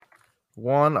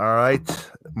One, all right.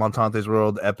 Montante's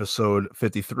World, episode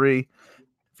 53,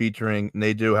 featuring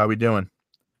Nadu. How we doing?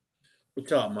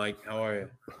 What's up, Mike? How are you?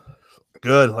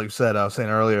 Good. Like I said, I was saying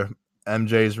earlier,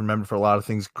 MJ's remembered for a lot of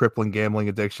things: crippling gambling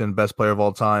addiction, best player of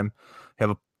all time. Have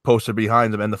a poster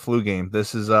behind him, and the flu game.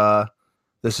 This is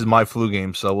my flu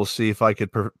game, so we'll see if I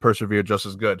could persevere just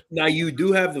as good. Now you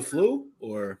do have the flu,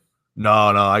 or No,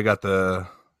 I got the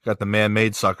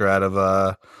man-made sucker out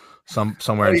of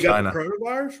somewhere oh, in you got the China.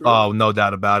 coronavirus? Really? Oh, no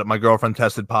doubt about it. My girlfriend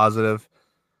tested positive.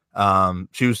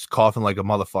 She was coughing like a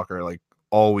motherfucker like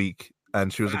all week,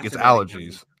 and she was like, "It's Fascinating. I mean,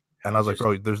 allergies." And how I was like, just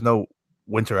 "Bro, there's no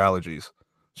winter allergies."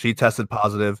 She yeah. tested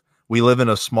positive. We live in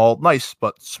a small, nice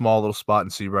but small little spot in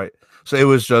Seabright, so it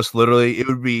was just literally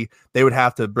they would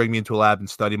have to bring me into a lab and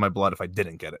study my blood if I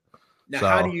didn't get it. Now,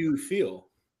 how do So, you feel?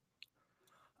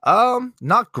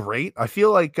 not great. I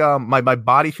feel like my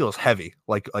body feels heavy,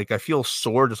 like I feel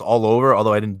sore just all over,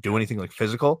 although I didn't do Yeah, anything like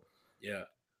physical, yeah.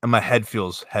 and my head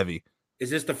feels heavy. Is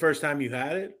this the first time you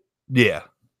had it? Yeah.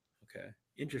 Okay,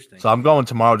 interesting. So I'm going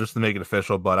tomorrow just to make it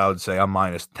official, but I would say I'm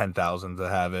minus 10,000 to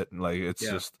have it. Like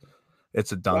Yeah.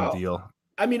 it's a done Wow. deal.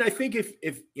 I mean, I think if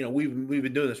you know we've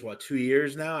been doing this 2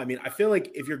 years now. I mean, I feel like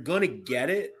if you're gonna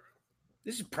get it,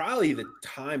 this is probably the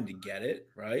time to get it,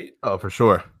 right? Oh, for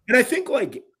sure. And I think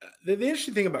like the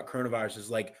interesting thing about coronavirus is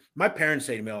like my parents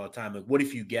say to me all the time, like, what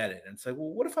if you get it? And it's like, well,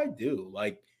 what if I do?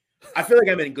 Like, I feel like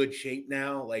I'm in good shape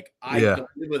now. Like, I Yeah, don't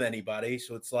live with anybody.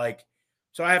 So it's like,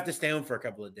 so I have to stay home for a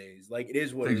couple of days. Like, it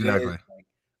is what it is. exactly. Like,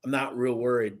 I'm not real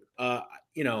worried. And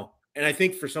I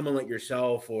think for someone like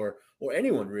yourself or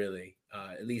anyone really,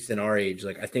 at least in our age,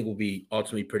 like I think will be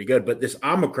ultimately pretty good. But this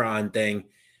Omicron thing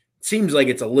seems like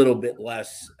it's a little bit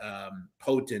less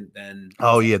potent than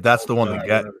Oh yeah, that's the one to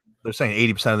get. whatever. They're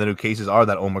saying 80% of the new cases are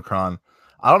that Omicron.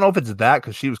 I don't know if it's that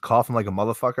because she was coughing like a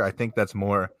motherfucker. I think that's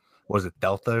more, was it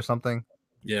Delta or something?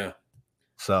 Yeah.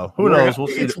 So who Where knows? We'll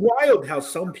see. it's wild how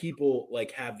some people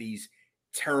like have these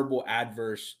terrible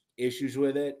adverse issues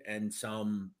with it and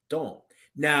some don't.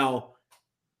 Now,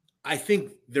 I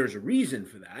think there's a reason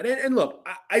for that. And look,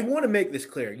 I want to make this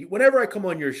clear. Whenever I come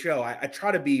on your show, I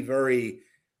try to be very,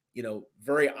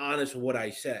 very honest with what I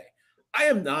say. I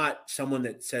am not someone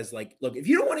that says, like, look, if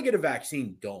you don't want to get a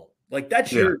vaccine, don't. Like,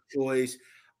 that's Yeah, your choice.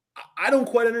 I don't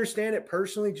quite understand it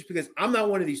personally, just because I'm not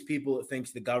one of these people that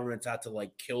thinks the government's out to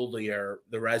like kill the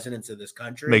residents of this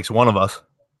country. makes one of us.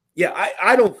 Yeah,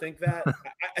 I don't think that.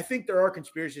 I think there are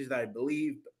conspiracies that I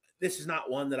believe. But this is not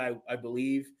one that I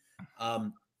believe.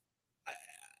 Um,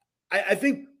 I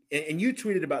think, and you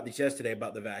tweeted about this yesterday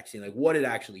about the vaccine, like what it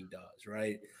actually does,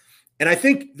 right? And I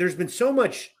think there's been so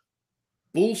much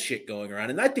bullshit going around,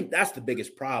 and I think that's the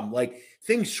biggest problem. Like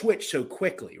things switch so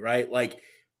quickly, right? Like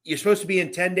you're supposed to be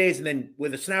in 10 days, and then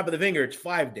with a snap of the finger, it's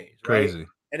 5 days, right? Crazy.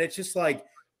 And it's just like,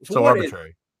 so So what is?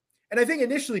 arbitrary. And I think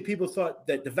initially people thought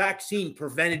that the vaccine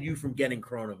prevented you from getting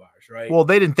coronavirus, right? Well,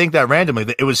 they didn't think that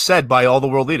randomly. It was said by all the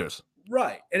world leaders.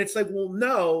 Right. And it's like, well,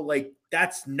 no, like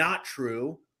that's not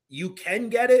true. You can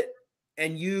get it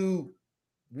and you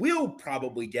will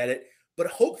probably get it. But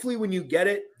hopefully, when you get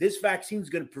it, this vaccine is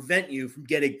going to prevent you from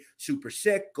getting super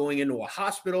sick, going into a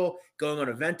hospital, going on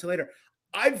a ventilator.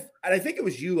 And I think it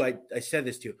was you, I said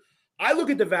this to you. I look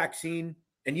at the vaccine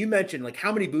and you mentioned like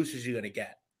how many boosters you're going to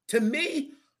get. To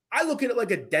me, I look at it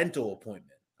like a dental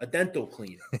appointment, a dental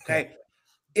cleaning. Okay.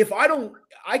 If I don't,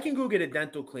 I can go get a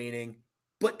dental cleaning,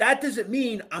 but that doesn't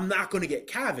mean I'm not going to get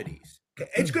cavities. Okay?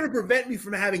 It's going to prevent me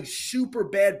from having super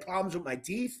bad problems with my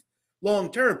teeth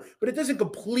long term, but it doesn't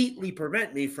completely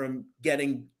prevent me from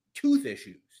getting tooth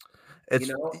issues. You It's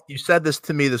know? you said this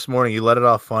to me this morning. You let it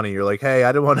off funny. You're like, "Hey,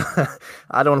 I don't want to,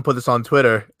 I don't want to put this on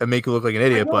Twitter and make you look like an I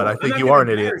idiot, but I know. I'm think not you going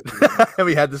to are an idiot." embarrass you. And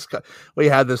we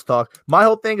had this talk. My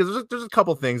whole thing is there's a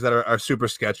couple things that are super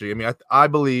sketchy. I mean, I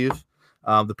believe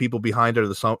the people behind it are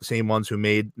the same ones who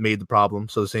made the problem.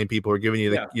 So the same people who are giving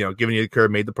you Yeah. giving you the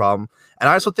curve made the problem. And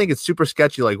I also think it's super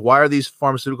sketchy. Like, why are these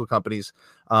pharmaceutical companies?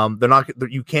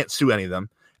 You can't sue any of them.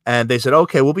 And they said,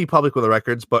 okay, we'll be public with the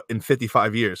records, but in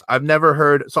 55 years. I've never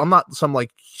heard. So I'm not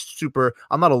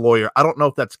I'm not a lawyer. I don't know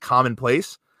if that's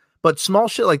commonplace, but small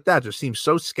shit like that just seems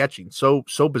so sketchy, so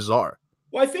bizarre.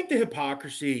 Well, I think the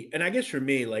hypocrisy, and I guess for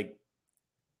me, like,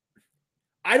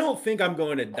 I don't think I'm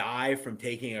going to die from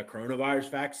taking a coronavirus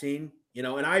vaccine, and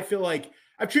I feel like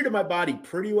I've treated my body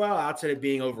pretty well outside of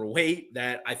being overweight.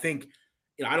 That I think,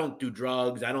 I don't do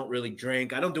drugs, I don't really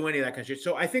drink, I don't do any of that kind of shit.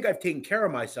 So I think I've taken care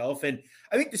of myself, and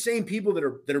I think the same people that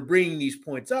are bringing these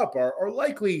points up are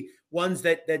likely ones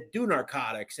that do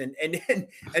narcotics and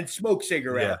smoke Yeah.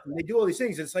 cigarettes, and they do all these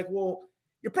things. It's like, well,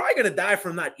 you're probably going to die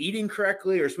from not eating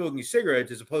correctly or smoking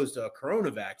cigarettes as opposed to a corona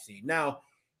vaccine. Now,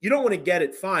 you don't want to get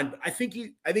it, fine. But I think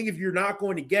if you're not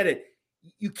going to get it,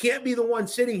 you can't be the one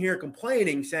sitting here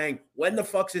complaining, saying, when the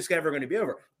fuck's this ever going to be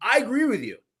over? I agree with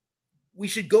you. We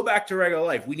should go back to regular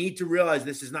life. We need to realize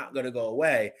this is not going to go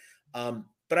away.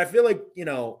 But I feel like,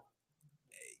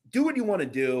 do what you want to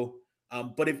do.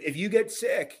 But if you get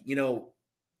sick,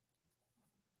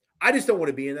 I just don't want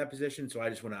to be in that position. So I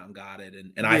just went out and got it.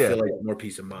 And I feel like more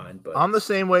peace of mind. But I'm the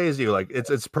same way as you. Like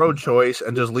it's pro-choice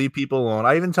and just leave people alone.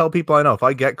 I even tell people I know, if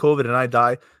I get COVID and I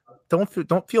die,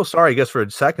 don't feel sorry, I guess, for a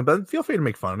second, but feel free to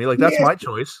make fun of me. Like, that's my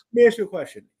choice. Let me ask you a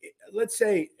question. Let's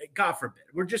say, God forbid,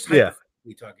 we're just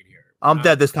hypothetically talking here. I'm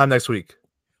dead this time next week.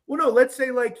 Well, no, let's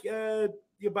say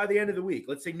by the end of the week,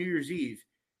 let's say New Year's Eve,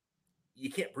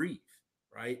 you can't breathe,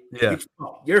 right? Yeah.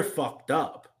 You're fucked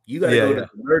up. You got to go to the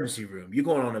emergency room. You're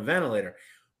going on a ventilator.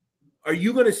 Are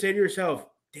you going to say to yourself,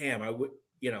 damn, I would,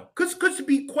 because to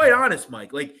be quite honest,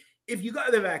 Mike, like, if you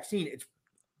got the vaccine, it's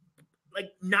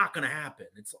like not going to happen.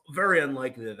 It's very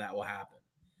unlikely that will happen.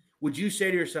 Would you say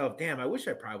to yourself, damn, I wish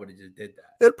I probably would have just did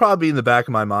that? It'd probably be in the back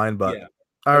of my mind, but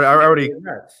I already,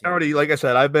 like I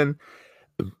said, I've been,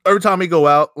 every time we go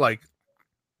out, like,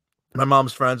 my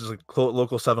mom's friends is like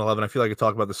local 7-Eleven. I feel like I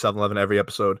talk about the 7-Eleven every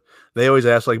episode. They always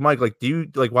ask, like, Mike, like,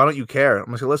 why don't you care?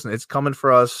 I'm like, listen, it's coming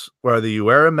for us, whether you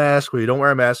wear a mask or you don't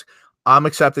wear a mask. I'm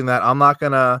accepting that. I'm not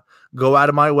going to go out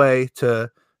of my way to,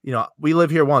 we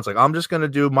live here once. Like, I'm just going to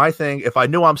do my thing. If I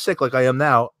knew I'm sick like I am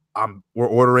now, we're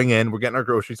ordering in, we're getting our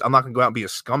groceries. I'm not going to go out and be a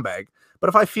scumbag. But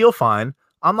if I feel fine,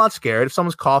 I'm not scared. If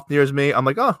someone's coughed near me, I'm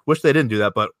like, oh, wish they didn't do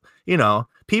that. But,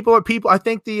 people are people. I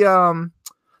think the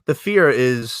fear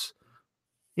is,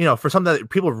 for something that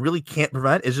people really can't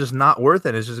prevent, is just not worth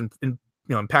it. It's just,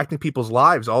 impacting people's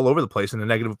lives all over the place in a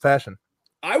negative fashion.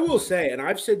 I will say, and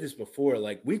I've said this before,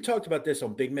 like, we talked about this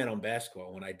on Big Man on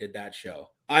Basketball when I did that show.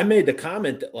 I made the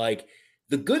comment that, like,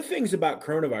 the good things about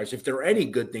coronavirus, if there are any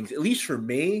good things, at least for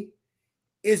me,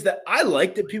 is that I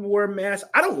like that people wear masks.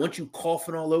 I don't want you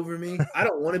coughing all over me. I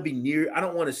don't want to be near. I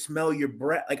don't want to smell your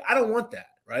breath. Like, I don't want that,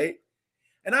 right?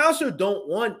 And I also don't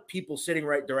want people sitting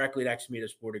right directly next to me at a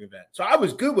sporting event. So I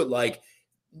was good with, like,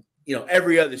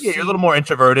 every other seat. You're a little more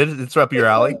introverted. It's up your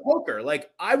alley. Poker. Like,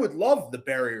 I would love the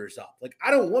barriers up. Like,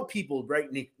 I don't want people right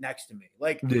next to me.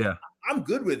 Like, I'm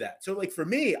good with that. So, like, for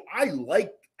me, I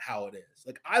like how it is.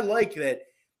 Like, I like that,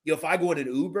 if I go in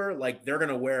an Uber, like, they're going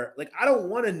to wear, like, I don't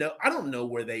want to know. I don't know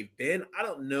where they've been. I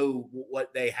don't know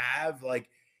what they have. Like,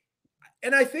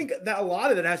 and I think that a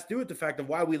lot of it has to do with the fact of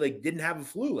why we, like, didn't have a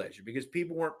flu last year, because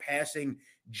people weren't passing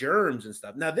germs and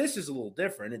stuff. Now, this is a little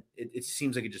different. It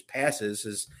seems like it just passes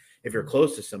as if you're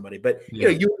close to somebody. But, you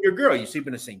and your girl, you sleep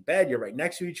in the same bed. You're right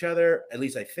next to each other, at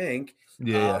least I think.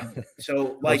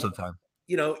 So, like, most of the time,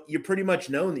 you're pretty much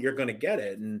known that you're going to get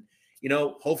it. And,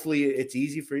 hopefully it's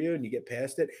easy for you and you get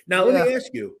past it. Now, let me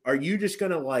ask you, are you just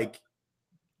going to,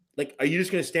 are you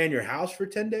just going to stay in your house for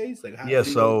 10 days? Like,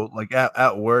 so like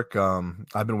at work,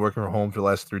 I've been working from home for the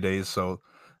last 3 days. So,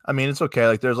 I mean, it's okay.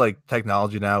 Like, there's like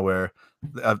technology now where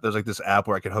there's like this app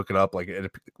where I can hook it up. Like,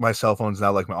 my cell phone's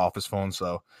now like my office phone.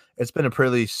 So it's been a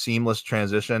pretty seamless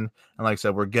transition. And like I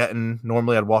said,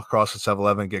 normally I'd walk across the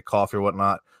 7-Eleven, get coffee or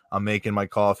whatnot. I'm making my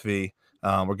coffee.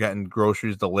 We're getting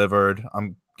groceries delivered.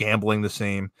 I'm gambling the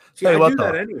same. See, I do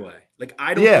that anyway. Like,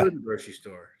 I don't go to the grocery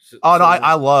store.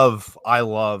 I love.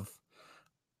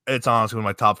 It's honestly one of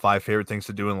my top 5 favorite things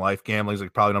to do in life. Gambling is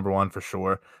like probably number 1 for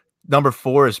sure. Number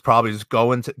 4 is probably just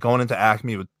going into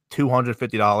Acme with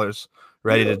 $250,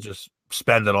 ready to just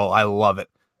spend it all. I love it.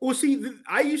 Well, see,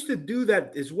 I used to do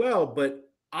that as well, but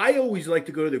I always like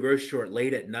to go to the grocery store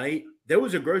late at night. There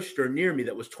was a grocery store near me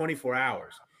that was 24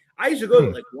 hours. I used to go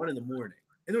at like 1 in the morning,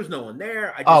 and there was no one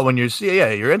there. When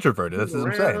you're introverted. That's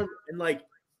what I'm saying. And like,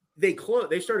 they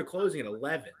started closing at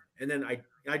 11, and then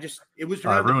it was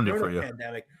around the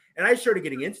pandemic, and I started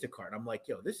getting Instacart. I'm like,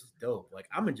 yo, this is dope. Like,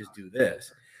 I'm gonna just do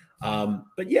this.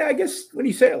 But yeah, I guess when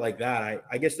you say it like that,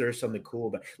 I guess there is something cool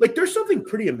about, like, there's something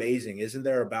pretty amazing, isn't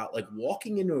there, about like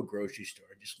walking into a grocery store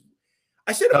and just.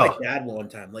 I said to my dad one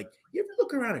time, like, you ever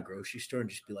look around a grocery store and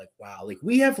just be like, wow, like,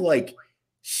 we have like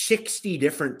 60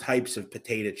 different types of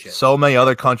potato chips. So many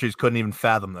other countries couldn't even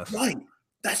fathom this. Right.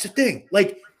 That's the thing.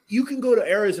 Like, you can go to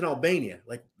areas in Albania,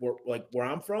 like where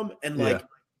I'm from, and like,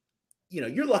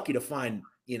 you're lucky to find,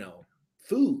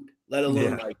 food, let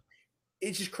alone like,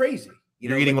 it's just crazy.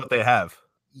 You're eating what they have.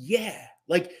 Yeah.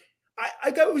 Like,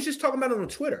 I was just talking about it on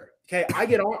Twitter. Okay.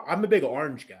 I'm a big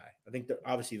orange guy. I think they're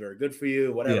obviously very good for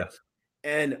you, whatever. Yeah.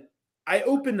 And I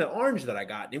opened the orange that I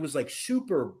got, and it was like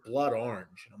super blood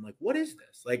orange. And I'm like, what is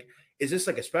this? Like, is this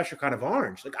like a special kind of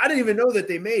orange? Like, I didn't even know that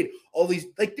they made all these,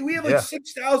 like, we have like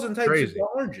 6,000 types of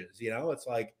oranges, It's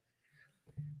like,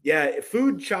 Yeah,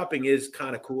 food shopping is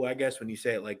kind of cool, I guess, when you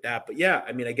say it like that. But yeah,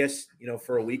 I mean, I guess,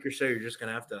 for a week or so, you're just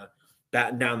gonna have to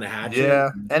batten down the hatchet. Yeah,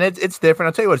 and it's different.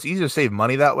 I'll tell you what, it's easier to save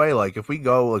money that way. Like if we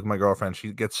go, like my girlfriend,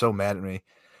 she gets so mad at me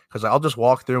because I'll just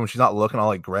walk through when she's not looking. I'll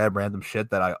like grab random shit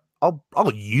that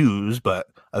I'll use, but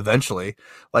eventually,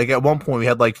 like at one point we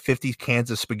had like 50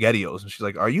 cans of SpaghettiOs, and she's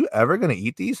like, "Are you ever gonna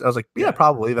eat these?" I was like, "Yeah, Yeah.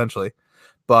 probably eventually."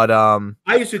 But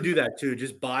I used to do that too.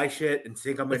 Just buy shit and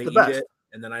think I'm it's gonna the eat best. it,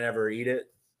 and then I never eat it.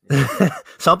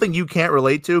 Something you can't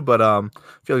relate to, but I feel like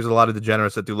there's a lot of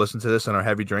degenerates that do listen to this and are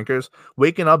heavy drinkers.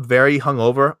 Waking up very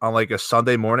hungover on like a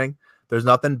Sunday morning, there's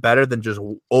nothing better than just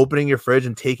opening your fridge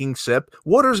and taking sip.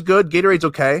 Water's good, Gatorade's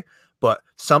okay, but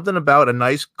something about a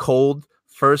nice cold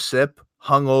first sip,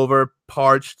 hungover,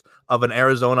 parched of an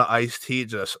Arizona iced tea,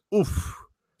 just oof.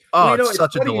 Well, Oh, it's it's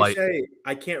such a funny you delight. say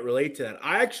I can't relate to that.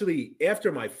 I actually,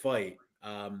 after my fight,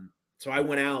 so I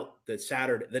went out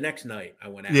the next night I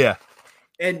went out. Yeah.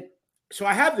 And so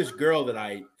I have this girl that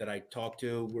I talk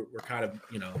to. We're kind of,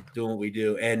 doing what we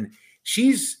do. And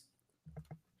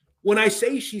when I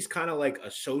say she's kind of like a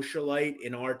socialite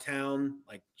in our town,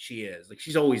 like she is. Like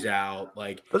she's always out.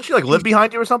 Like Doesn't she like live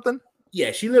behind you or something?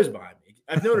 yeah, she lives behind me.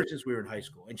 I've known her since we were in high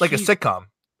school. And Like a sitcom.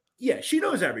 yeah, she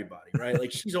knows everybody, right?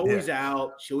 Like she's always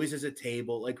out. She always has a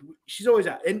table. Like she's always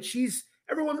out, and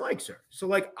everyone likes her. So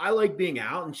like I like being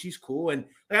out, and she's cool. And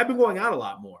like I've been going out a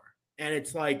lot more, and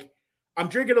it's like I'm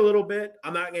drinking a little bit.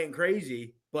 I'm not getting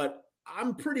crazy, but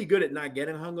I'm pretty good at not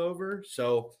getting hungover.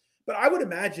 So, but I would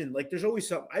imagine like there's always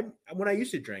something. When I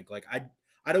used to drink, like I'd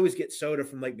always get soda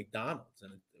from like McDonald's,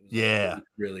 and it was like,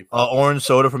 really orange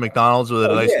soda from McDonald's with a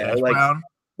nice hash like, brown.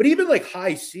 but even like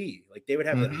Hi-C, like they would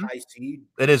have that Hi-C.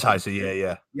 It is Hi-C,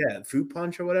 yeah, fruit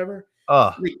punch or whatever.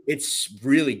 Oh, like, it's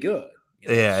really good.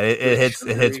 Yeah, it hits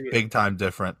big time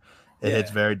different. It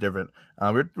hits very different.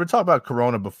 We're talking about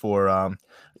Corona before.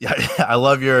 Yeah, I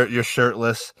love your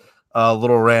shirtless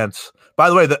little rants. By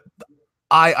the way,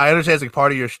 I understand it's like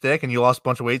part of your shtick, and you lost a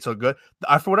bunch of weight, so good.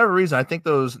 For whatever reason, I think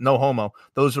those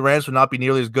those rants would not be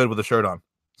nearly as good with a shirt on.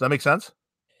 Does that make sense?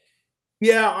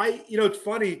 Yeah, it's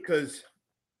funny because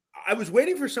I was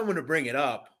waiting for someone to bring it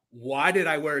up. Why did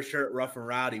I wear a shirt rough and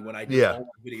rowdy when I did all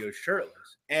my videos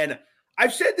shirtless? And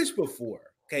I've said this before.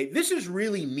 Okay, this is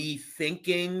really me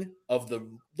thinking of the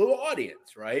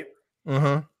audience, right?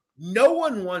 Mm-hmm. No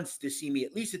one wants to see me,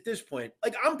 at least at this point.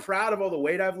 Like I'm proud of all the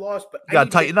weight I've lost, but you gotta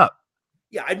tighten up.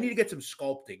 Yeah, I need to get some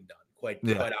sculpting done, quite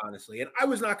honestly. And I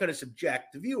was not going to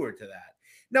subject the viewer to that.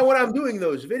 Now, when I'm doing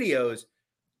those videos,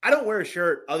 I don't wear a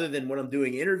shirt other than when I'm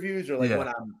doing interviews or like when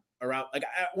I'm around. Like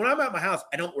when I'm at my house,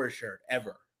 I don't wear a shirt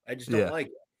ever. I just don't like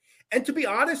it. And to be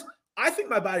honest, I think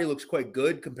my body looks quite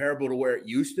good comparable to where it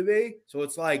used to be. So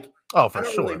it's like, I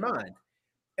don't really mind.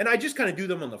 And I just kind of do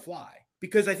them on the fly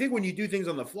because I think when you do things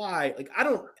on the fly, like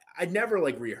I never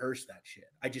like rehearse that shit.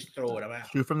 I just throw it out.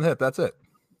 Shoot from the hip. That's it.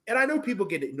 And I know people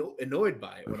get annoyed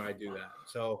by it when I do that.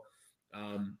 So,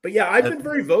 but yeah, I've been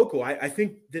very vocal. I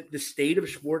think that the state of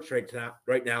sports right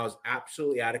now is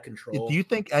absolutely out of control. Do you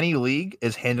think any league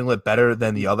is handling it better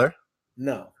than the other?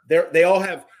 No, they all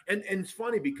have, and it's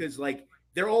funny because like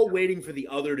they're all waiting for the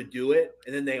other to do it,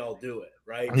 and then they all do it,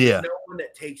 right? Yeah. There's no one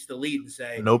that takes the lead and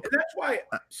say, nope. And that's why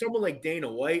someone like Dana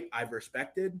White I've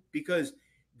respected, because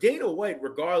Dana White,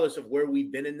 regardless of where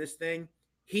we've been in this thing,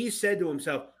 he said to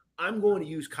himself, I'm going to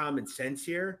use common sense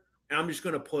here, and I'm just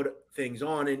going to put things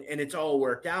on, and it's all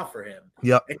worked out for him.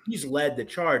 Yep. And he's led the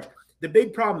charge. The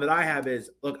big problem that I have is,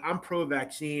 look, I'm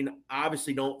pro-vaccine. I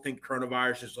obviously don't think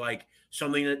coronavirus is like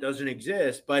something that doesn't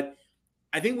exist, but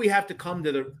I think we have to come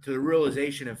to the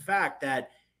realization of fact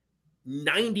that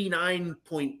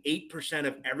 99.8%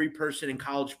 of every person in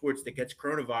college sports that gets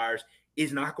coronavirus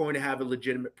is not going to have a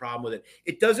legitimate problem with it.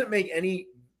 It doesn't make any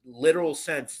literal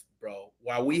sense, bro.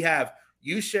 While we have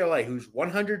UCLA, who's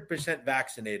 100%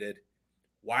 vaccinated,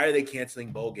 why are they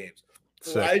canceling bowl games?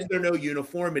 Why is there no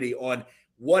uniformity on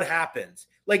what happens?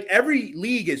 Like every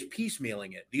league is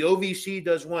piecemealing it. The OVC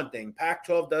does one thing,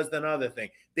 Pac-12 does another thing,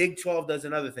 Big 12 does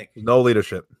another thing. No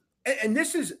leadership. And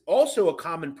this is also a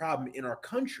common problem in our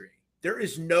country. There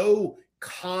is no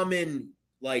common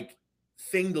like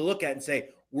thing to look at and say,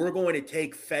 we're going to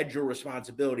take federal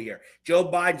responsibility here. Joe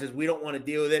Biden says we don't want to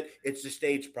deal with it. It's the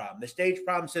state's problem. The state's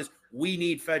problem says we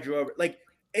need federal, like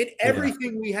in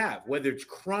everything we have, whether it's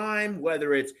crime,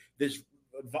 whether it's this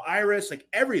virus, like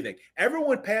everything.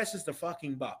 Everyone passes the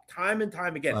fucking buck time and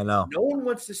time again. I know. No one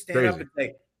wants to stand up and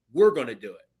say, we're going to do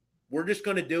it. We're just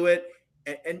going to do it.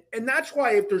 And that's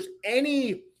why if there's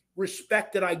any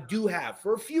respect that I do have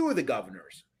for a few of the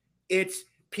governors, it's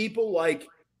people like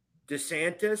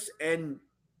DeSantis and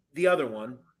the other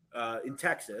one in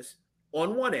Texas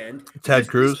on one end. Ted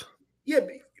Cruz. Yeah,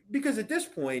 because at this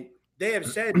point they have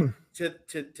said to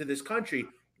this country,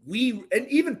 and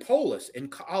even Polis in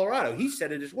Colorado, he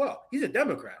said it as well. He's a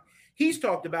Democrat. He's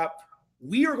talked about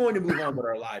we are going to move on with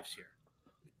our lives here.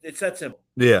 It's that simple.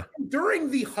 Yeah. During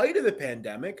the height of the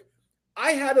pandemic,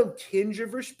 I had a tinge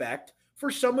of respect for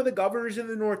some of the governors in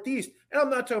the Northeast, and I'm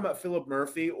not talking about Philip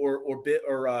Murphy or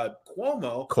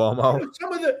Cuomo. Cuomo. You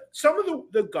know, some of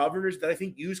the governors that I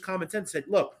think used common sense said,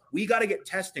 "Look, we got to get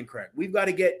testing correct. We've got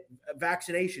to get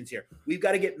vaccinations here. We've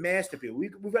got to get masks to people.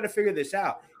 We've got to figure this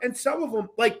out." And some of them,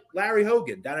 like Larry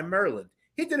Hogan down in Maryland,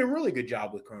 he did a really good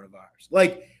job with coronavirus.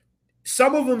 Like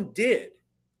some of them did,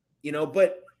 you know,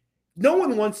 but no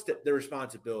one wants the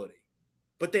responsibility.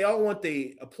 But they all want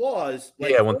the applause.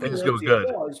 Like, yeah, when things go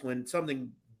good. When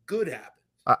something good happens.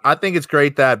 I think it's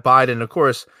great that Biden, of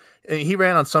course, he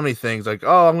ran on so many things like,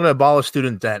 oh, I'm going to abolish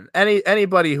student debt.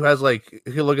 Anybody who has like,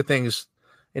 who look at things,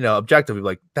 you know, objectively,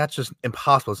 like that's just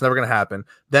impossible. It's never going to happen.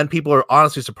 Then people are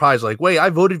honestly surprised, like, wait,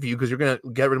 I voted for you because you're going to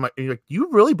get rid of my. And you're like, you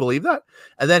really believe that?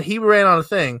 And then he ran on a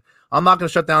thing. I'm not going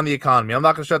to shut down the economy. I'm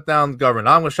not going to shut down the government.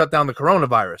 I'm going to shut down the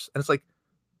coronavirus. And it's like,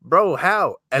 bro,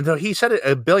 how? And so he said it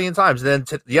a billion times. And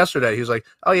then yesterday, he was like,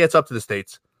 "Oh yeah, it's up to the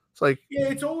states." It's like, yeah,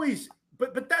 it's always,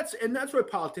 but that's why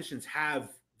politicians have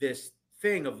this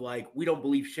thing of like, we don't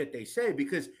believe shit they say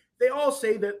because they all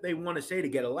say that they want to say to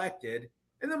get elected,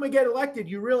 and then when they get elected,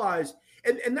 you realize,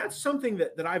 and that's something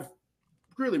that I've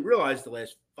really realized the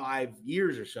last 5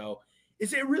 years or so,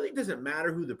 is it really doesn't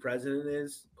matter who the president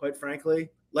is, quite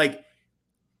frankly. Like,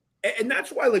 and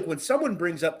that's why, like, when someone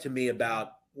brings up to me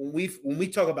about when we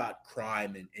talk about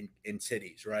crime in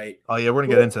cities, right? Oh yeah, we're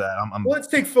gonna get into that. Well, let's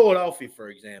take Philadelphia for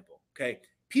example. Okay,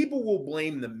 people will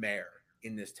blame the mayor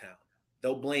in this town.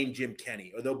 They'll blame Jim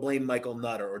Kenney, or they'll blame Michael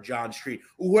Nutter, or John Street,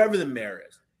 or whoever the mayor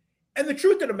is. And the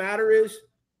truth of the matter is,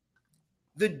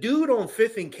 the dude on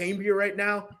 5th and Cambria right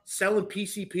now selling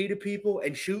PCP to people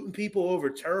and shooting people over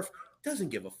turf doesn't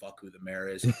give a fuck who the mayor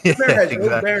is. The mayor has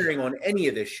no bearing on any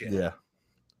of this shit. Yeah,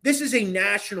 this is a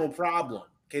national problem.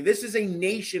 Okay, this is a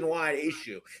nationwide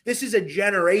issue. This is a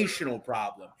generational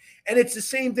problem. And it's the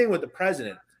same thing with the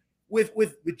president. With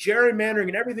gerrymandering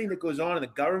and everything that goes on in the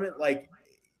government, like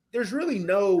there's really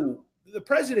the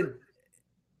president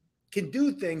can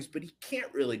do things, but he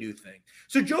can't really do things.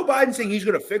 So Joe Biden saying he's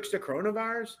going to fix the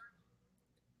coronavirus,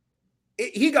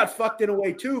 he got fucked in a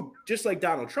way too, just like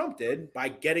Donald Trump did by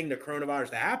getting the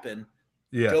coronavirus to happen.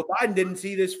 Yeah. Joe Biden didn't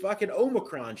see this fucking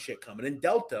Omicron shit coming and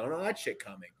Delta and all that shit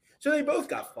coming. So they both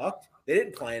got fucked. They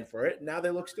didn't plan for it. And now they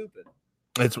look stupid.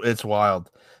 It's wild.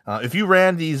 If you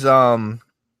ran these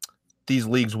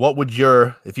leagues, what would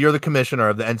if you're the commissioner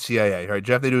of the NCAA, right?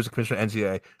 Jeff Nadeau is the commissioner of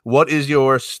NCAA. What is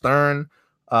your stern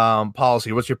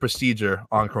policy? What's your procedure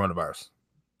on coronavirus?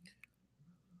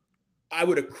 I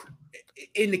would,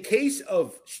 in the case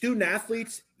of student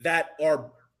athletes that are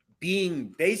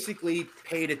being basically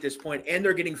paid at this point and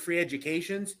they're getting free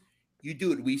educations, you do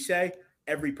what we say.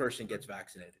 Every person gets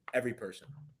vaccinated. Every person.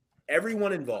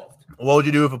 Everyone involved. What would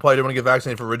you do if a player didn't want to get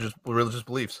vaccinated for religious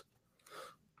beliefs?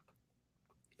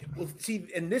 Well, see,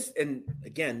 and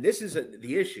again, this is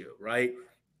the issue, right?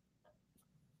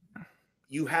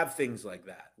 You have things like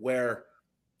that where,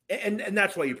 and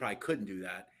that's why you probably couldn't do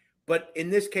that. But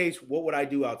in this case, what would I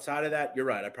do outside of that? You're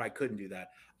right. I probably couldn't do that.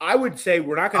 I would say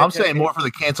we're not going to. I'm saying more for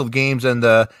the canceled games and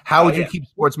how would you keep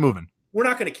sports moving? We're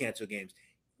not going to cancel games.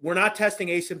 We're not testing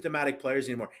asymptomatic players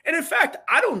anymore. And in fact,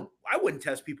 I wouldn't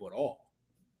test people at all.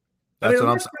 That's what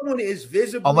unless someone is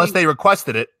visibly, unless they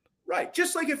requested it. Right.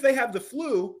 Just like if they have the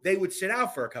flu, they would sit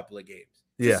out for a couple of games.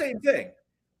 It's the same thing.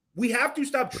 We have to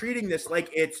stop treating this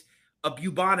like it's a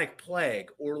bubonic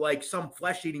plague or like some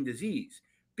flesh-eating disease.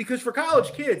 Because for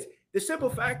college kids, the simple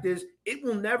fact is it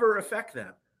will never affect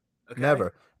them. Okay?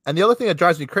 Never. And the other thing that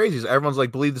drives me crazy is everyone's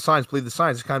like, believe the science, believe the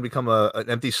science. It's kind of become an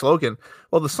empty slogan.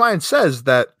 Well, the science says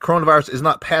that coronavirus is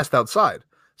not passed outside.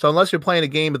 So unless you're playing a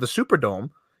game at the Superdome,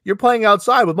 you're playing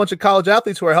outside with a bunch of college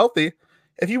athletes who are healthy.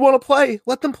 If you want to play,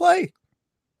 let them play.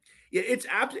 Yeah, it's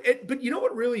but you know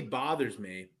what really bothers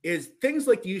me is things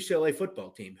like the UCLA football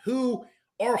team who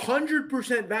are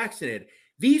 100% vaccinated.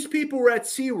 These people were at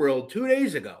SeaWorld 2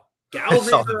 days ago,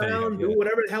 gallivanting around, do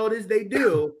whatever the hell it is they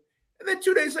do. And then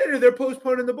 2 days later, they're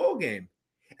postponing the bowl game.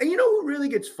 And you know who really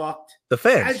gets fucked? The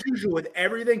fans. As usual with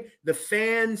everything, the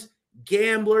fans,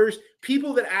 gamblers,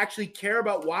 people that actually care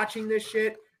about watching this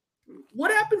shit. What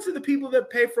happens to the people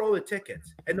that pay for all the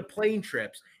tickets and the plane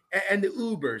trips and the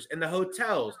Ubers and the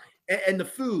hotels and the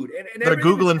food? And they're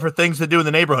Googling for things to do in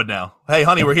the neighborhood now. Hey,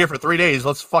 honey, we're here for 3 days.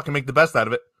 Let's fucking make the best out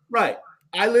of it. Right.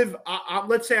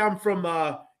 Let's say I'm from,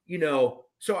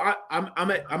 so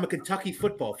I'm a Kentucky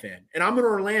football fan, and I'm in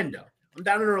Orlando. I'm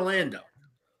down in Orlando.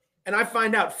 and I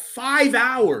find out 5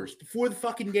 hours before the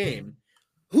fucking game,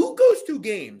 who goes to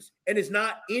games and is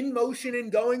not in motion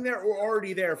and going there or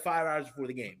already there 5 hours before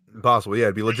the game? Impossible. Yeah,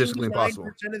 it'd be logistically impossible.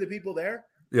 99% of the people there.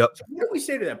 Yep. So what do we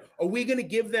say to them? Are we going to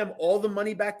give them all the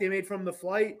money back they made from the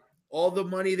flight, all the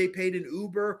money they paid in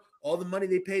Uber, all the money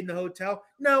they paid in the hotel?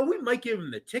 No, we might give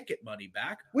them the ticket money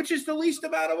back, which is the least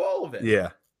amount of all of it.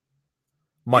 Yeah.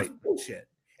 Might. It's bullshit.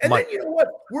 And then you know what?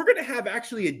 We're going to have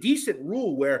actually a decent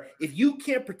rule where if you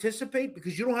can't participate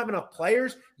because you don't have enough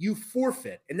players, you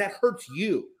forfeit, and that hurts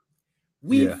you.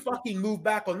 We fucking moved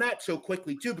back on that so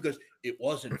quickly too because it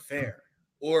wasn't fair,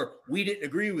 or we didn't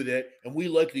agree with it, and we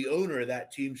like the owner of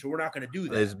that team, so we're not going to do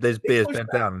that. There's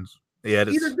bent down. Yeah,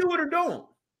 either do it or don't.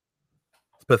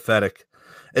 It's pathetic.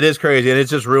 It is crazy, and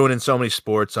it's just ruining so many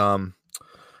sports.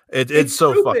 It's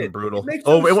so stupid. fucking brutal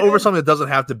Over something that doesn't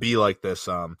have to be like this.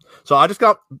 So I just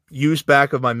got use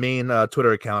back of my main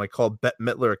Twitter account. I called Bette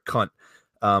Midler a cunt.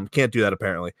 Can't do that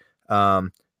apparently.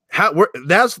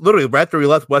 That's literally right after we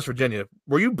left West Virginia.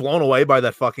 Were you blown away by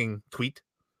that fucking tweet?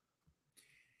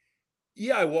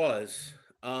 Yeah, I was.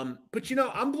 But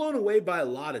I'm blown away by a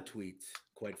lot of tweets,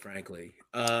 quite frankly,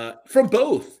 from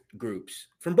both groups,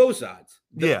 from both sides.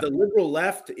 The liberal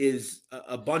left is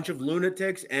a bunch of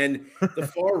lunatics, and the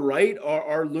far right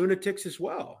are lunatics as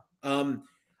well.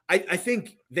 I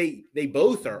think they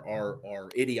both are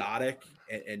idiotic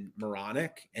and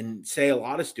moronic and say a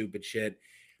lot of stupid shit.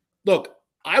 Look,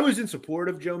 I was in support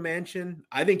of Joe Manchin.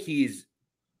 I think he's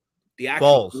the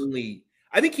actual only.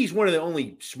 I think he's one of the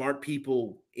only smart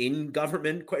people in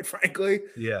government, quite frankly.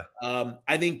 Yeah.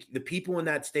 I think the people in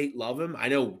that state love him. I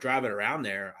know driving around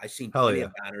there, I've seen plenty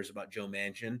of banners about Joe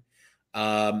Manchin.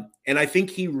 And I think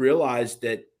he realized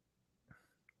that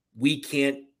we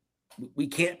can't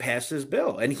pass this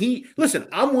bill. And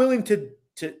I'm willing to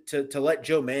let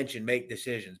Joe Manchin make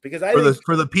decisions because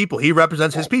for the people, he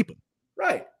represents his people.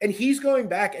 Right. And he's going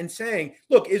back and saying,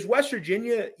 look, is West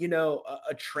Virginia,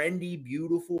 a trendy,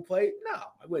 beautiful place? No,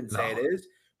 I wouldn't say it is.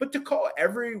 But to call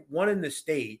everyone in the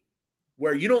state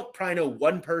where you don't probably know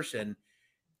one person,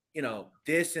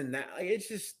 this and that, it's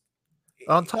just.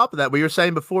 On top of that, what you were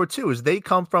saying before, too, is they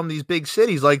come from these big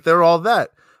cities like they're all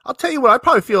that. I'll tell you what, I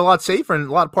probably feel a lot safer in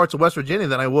a lot of parts of West Virginia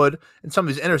than I would in some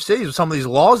of these inner cities with some of these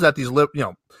laws that these,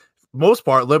 most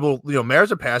part, liberal,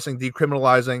 mayors are passing,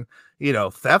 decriminalizing,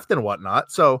 theft and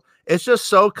whatnot. So it's just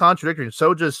so contradictory and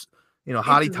so just,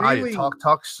 hotty-toddy really,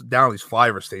 talks down these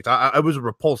flyover states. I was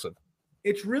repulsive.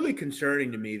 It's really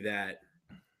concerning to me that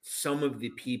some of the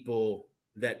people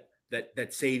that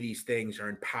say these things are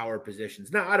in power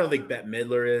positions. Now, I don't think Bette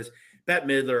Midler is. Bette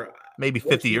Midler. Maybe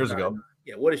 50 years ago.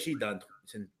 Yeah, what has she done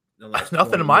since the last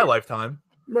Nothing in my lifetime.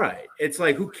 Right. It's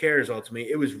like, who cares ultimately?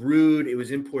 It was rude. It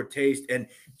was in poor taste. And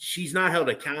she's not held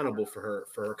accountable for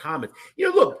her comments.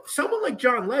 Look, someone like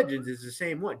John Legend is the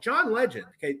same one. John Legend.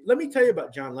 Okay. Let me tell you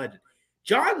about John Legend.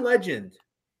 John Legend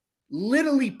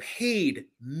literally paid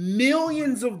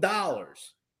millions of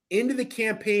dollars into the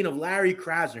campaign of Larry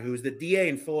Krasner, who was the DA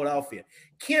in Philadelphia,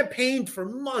 campaigned for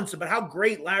months about how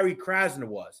great Larry Krasner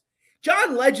was.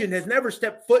 John Legend has never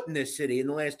stepped foot in this city in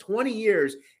the last 20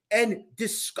 years and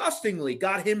disgustingly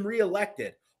got him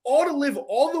reelected, all to live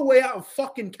all the way out in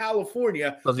fucking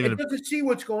California and doesn't see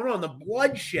what's going on, the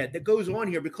bloodshed that goes on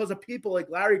here because of people like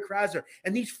Larry Krasner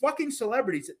and these fucking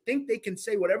celebrities that think they can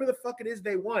say whatever the fuck it is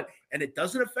they want and it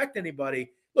doesn't affect anybody.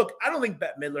 Look, I don't think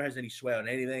Bette Midler has any sway on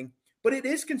anything, but it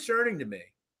is concerning to me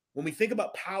when we think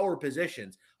about power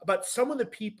positions, about some of the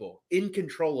people in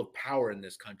control of power in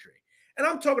this country. And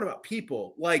I'm talking about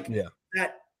people like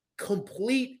that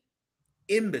complete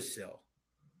imbecile,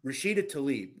 Rashida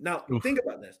Tlaib. Now, think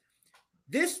about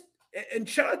this. And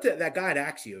shout out to that guy at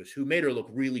Axios who made her look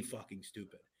really fucking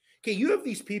stupid. Okay, you have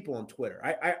these people on Twitter.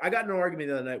 I got in an argument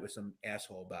the other night with some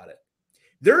asshole about it.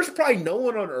 There's probably no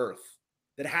one on earth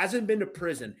that hasn't been to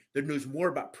prison that knows more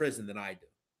about prison than I do.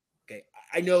 Okay,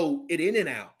 I know it in and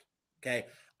out. Okay,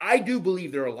 I do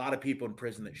believe there are a lot of people in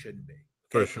prison that shouldn't be.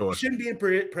 Okay? For sure. You shouldn't be in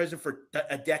prison for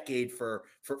a decade for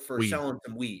selling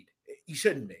some weed. You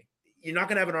shouldn't be. You're not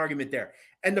going to have an argument there.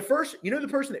 And the person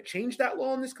that changed that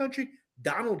law in this country?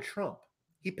 Donald Trump.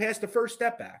 He passed the First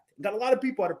Step Act and got a lot of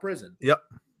people out of prison. Yep.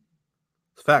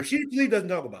 It's fact. She doesn't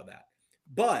talk about that.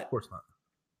 But of course not.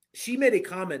 She made a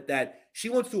comment that she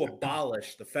wants to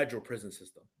abolish the federal prison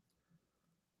system.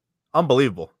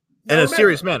 Unbelievable. In a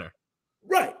serious manner.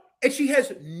 Right. And she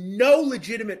has no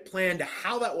legitimate plan to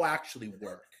how that will actually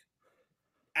work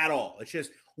at all. It's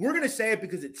just, we're going to say it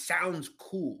because it sounds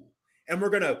cool. And we're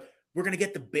going to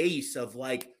get the base of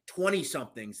like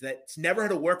 20-somethings that's never had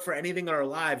to work for anything in our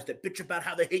lives that bitch about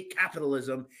how they hate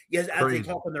capitalism as they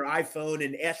talk on their iPhone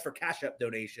and ask for Cash App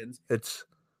donations. It's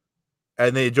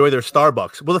and they enjoy their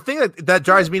Starbucks. Well, the thing that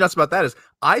drives me nuts about that is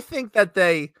I think that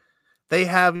they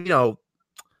have,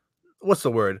 what's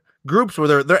the word? Groups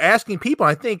where they're asking people.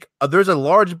 And I think there's a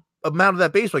large amount of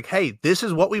that base like, hey, this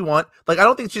is what we want. Like, I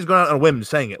don't think she's going out on a whim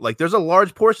saying it. Like, there's a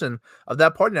large portion of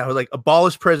that party now who like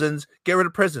abolish prisons, get rid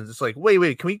of prisons. It's like,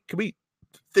 wait, can we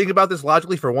think about this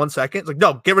logically for 1 second? It's like,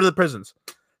 no, get rid of the prisons.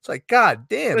 It's like, God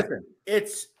damn.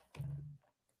 Listen,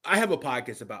 I have a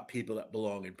podcast about people that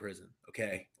belong in prison.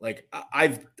 Okay, like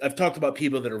I've talked about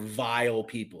people that are vile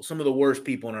people, some of the worst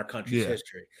people in our country's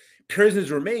history. Prisons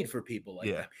were made for people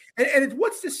like that. And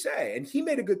what's to say? And he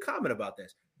made a good comment about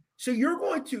this. So you're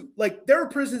going to like, there are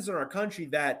prisons in our country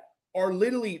that are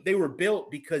literally, they were built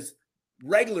because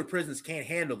regular prisons can't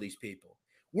handle these people.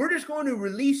 We're just going to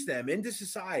release them into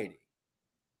society.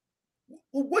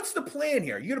 Well, what's the plan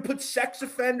here? You're going to put sex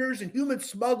offenders and human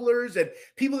smugglers and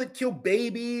people that kill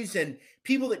babies and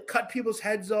people that cut people's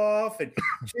heads off. And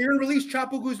so you're going to release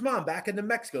Chapo Guzman back into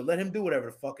Mexico. Let him do whatever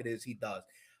the fuck it is he does.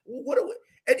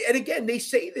 And again, they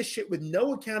say this shit with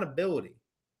no accountability.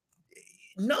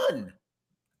 None.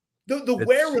 The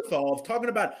wherewithal of talking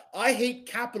about, I hate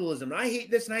capitalism, and I hate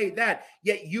this and I hate that,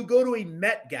 yet you go to a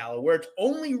Met Gala where it's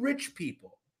only rich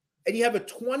people, and you have a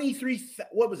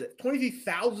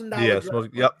 $23,000? Yes,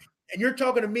 yep. And you're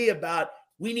talking to me about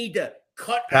we need to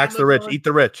cut tax the rich, eat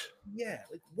the rich. Yeah,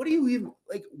 like what do you even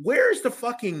like? Where's the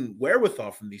fucking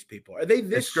wherewithal from these people? Are they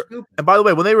this stupid? And by the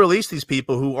way, when they release these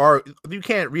people you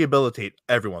can't rehabilitate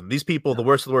everyone. These people, the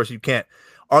worst of the worst, you can't.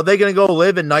 Are they going to go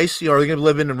live in nice? Are they going to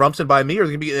live in Rumson by me, or are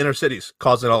they going to be in inner cities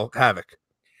causing all havoc?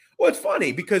 Well, it's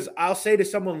funny because I'll say to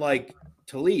someone like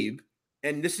Talib,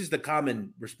 and this is the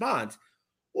common response.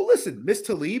 Well, listen, Miss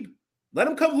Talib, let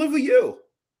him come live with you.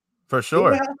 For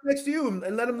sure. House next to you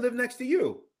and let him live next to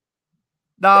you.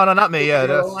 No, not me.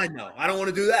 Yeah, I know. I don't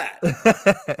want to do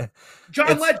that.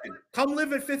 John Legend, come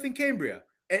live at 5th and Cambria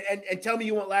and tell me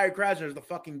you want Larry Krasner as the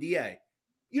fucking DA.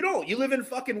 You don't. You live in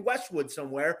fucking Westwood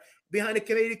somewhere behind a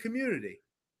Canadian community.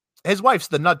 His wife's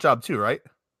the nut job too, right?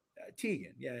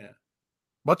 Teigen, yeah.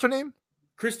 What's her name?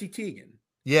 Christy Teigen.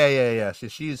 Yeah.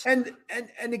 She's and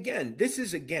again, this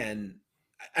is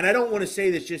and I don't want to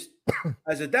say this just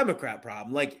as a Democrat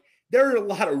problem. Like, there are a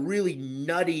lot of really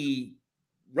nutty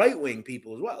right-wing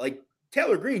people as well. Like,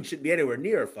 Taylor Greene shouldn't be anywhere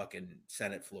near a fucking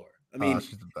Senate floor. I mean,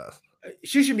 she's the best.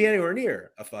 She shouldn't be anywhere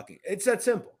near a fucking. It's that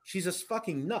simple. She's a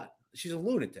fucking nut. She's a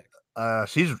lunatic.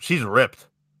 She's ripped.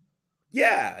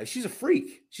 Yeah, she's a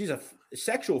freak. She's a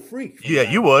sexual freak. Yeah,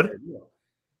 you would.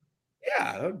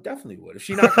 Yeah, I definitely would. If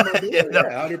she knocked him on the door,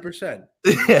 100%.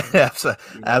 Yeah,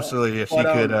 absolutely. Yeah,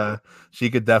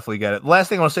 she could definitely get it. Last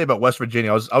thing I want to say about West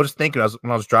Virginia, I was just thinking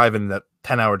when I was driving that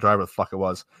 10-hour drive, where the fuck it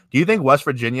was. Do you think West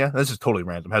Virginia, this is totally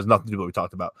random, has nothing to do with what we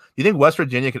talked about. Do you think West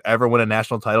Virginia could ever win a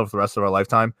national title for the rest of our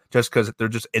lifetime just because they're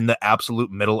just in the absolute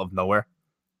middle of nowhere?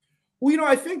 Well,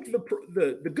 I think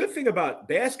the good thing about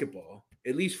basketball,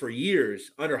 at least for years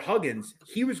under Huggins,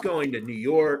 he was going to New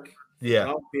York,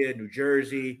 Philadelphia, New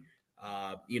Jersey,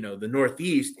 the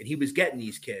Northeast, and he was getting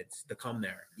these kids to come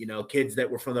there. Kids that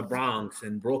were from the Bronx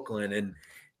and Brooklyn and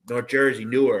North Jersey,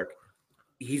 Newark.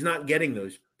 He's not getting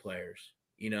those players,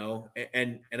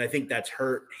 and I think that's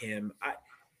hurt him.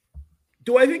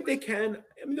 Do I think they can?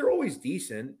 I mean, they're always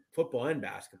decent, football and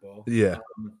basketball. Yeah.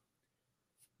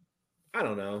 I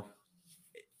don't know.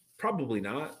 Probably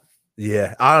not.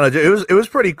 Yeah, I don't know. It was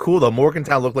pretty cool though.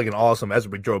 Morgantown looked like an awesome, as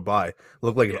we drove by,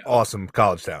 looked like an awesome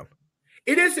college town.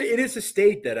 It is a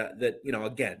state that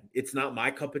again, it's not my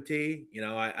cup of tea.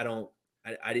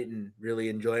 I didn't really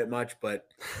enjoy it much, but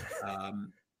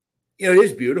it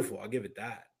is beautiful. I'll give it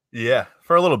that. Yeah,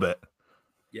 for a little bit.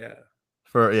 Yeah.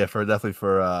 For a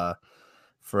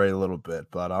little bit,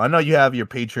 but I know you have your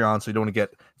Patreon, so you don't want to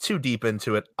get too deep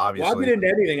into it, obviously. Well, I'll get into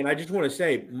anything, and I just want to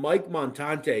say, Mike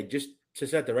Montante, just to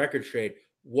set the record straight,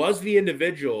 was the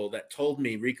individual that told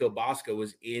me Rico Bosco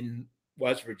was in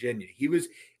West Virginia.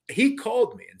 He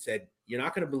called me and said, "You're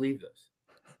not going to believe this.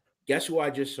 Guess who I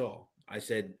just saw?" I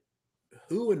said,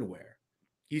 "Who and where?"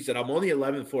 He said, "I'm on the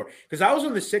 11th floor." Because I was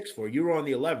on the 6th floor. You were on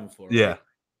the 11th floor. Yeah. Right?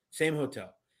 Same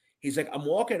hotel. He's like, "I'm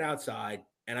walking outside,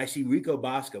 and I see Rico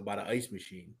Bosco by the ice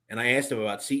machine." And I asked him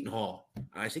about Seton Hall. And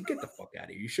I said, "Get the fuck out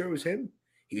of here. You sure it was him?"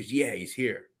 He goes, "Yeah, he's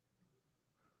here.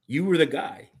 You were the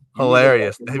guy."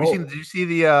 Hilarious. Did you see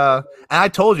the and I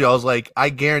told you, I was like, I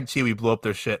guarantee we blew up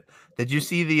their shit. Did you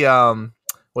see the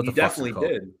what the fuck's it called?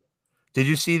 Did. Did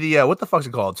you see the what the fuck's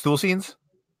it called? Stool scenes?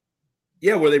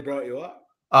 Yeah, where they brought you up.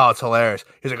 Oh, it's hilarious.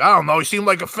 He's like, I don't know. He seemed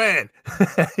like a fan.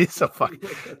 He's so fucking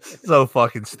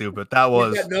stupid. That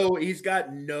was he's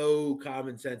got no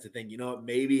common sense to think,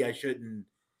 maybe I should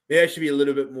be a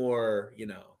little bit more,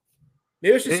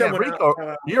 Maybe it's just Yeah, someone Rico,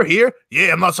 out. you're here.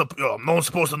 Yeah, I'm not. No one's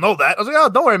supposed to know that. I was like, oh,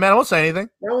 don't worry, man. I won't say anything.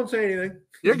 I won't say anything.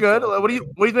 You're good. What do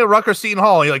you think of Rutgers Seton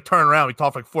Hall? He like turned around. We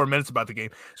talked for like 4 minutes about the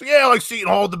game. So yeah, like Seton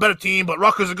Hall, the better team, but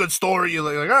Rutgers a good story. You're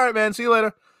like, all right, man. See you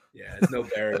later. Yeah, it's no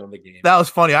bearing on the game. That was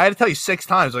funny. I had to tell you 6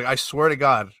 times. Like, I swear to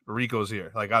God, Rico's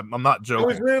here. Like, I'm not joking. I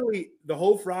was literally the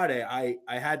whole Friday.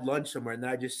 I had lunch somewhere, and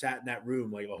then I just sat in that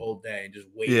room like the whole day and just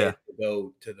waited to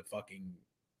go to the fucking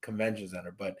convention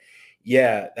center. But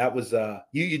yeah, that was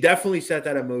you definitely set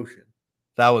that emotion.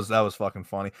 That was fucking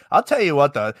funny. I'll tell you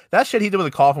what, though, that shit he did with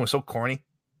the coffin was so corny.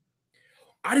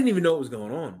 I didn't even know what was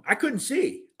going on. I couldn't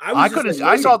see. I couldn't.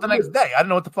 Like, I saw it the next day. I didn't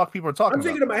know what the fuck people were talking about. I'm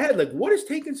thinking in my head, like, what is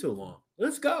taking so long?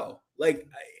 Let's go. Like,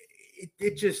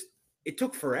 it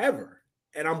took forever,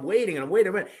 and I'm waiting,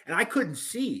 and I couldn't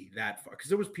see that far because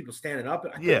there was people standing up,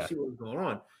 and I couldn't see what was going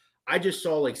on. I just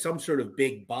saw like some sort of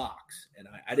big box, and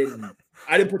I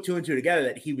didn't put 2 and 2 together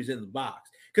that he was in the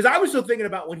box because I was still thinking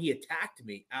about when he attacked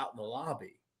me out in the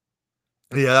lobby.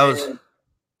 Yeah, that was.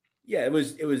 Yeah, it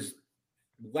was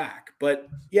whack, but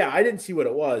yeah, I didn't see what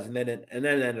it was, and then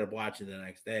ended up watching the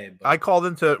next day. But I called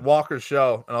into Walker's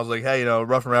show, and I was like, "Hey,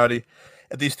 Rough and Rowdy,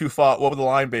 if these two fought, what would the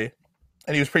line be?"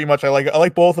 And he was pretty much, I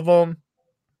like both of them.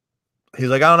 He's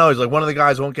like, I don't know. He's like, one of the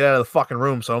guys won't get out of the fucking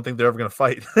room, so I don't think they're ever gonna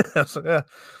fight. I was like,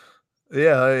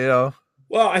 yeah.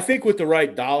 Well, I think with the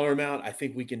right dollar amount, I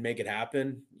think we can make it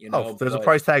happen. There's a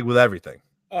price tag with everything.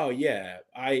 Oh yeah,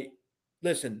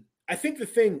 listen. I think the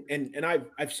thing, and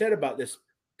I've said about this.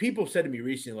 People said to me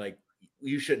recently, like,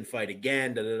 you shouldn't fight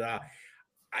again. Da da da.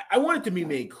 I want it to be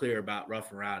made clear about Rough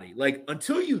and Rowdy. Like,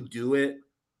 until you do it,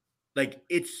 like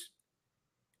it's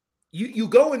you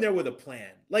go in there with a plan.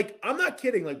 Like, I'm not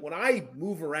kidding. Like, when I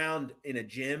move around in a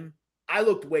gym, I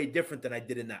looked way different than I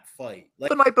did in that fight. Like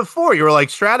the night before, you were like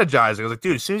strategizing. I was like,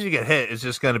 dude, as soon as you get hit, it's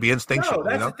just going to be instinctual. No,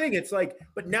 that's the thing. It's like,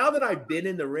 but now that I've been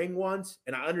in the ring once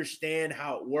and I understand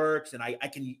how it works, and I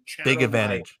can channel big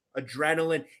advantage,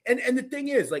 adrenaline. And the thing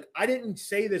is, like, I didn't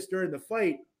say this during the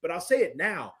fight, but I'll say it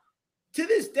now. To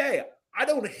this day, I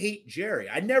don't hate Jerry.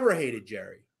 I never hated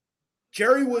Jerry.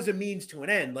 Jerry was a means to an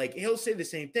end. Like, he'll say the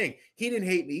same thing. He didn't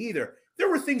hate me either. There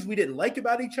were things we didn't like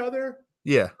about each other.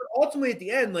 Yeah. But ultimately, at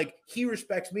the end, like, he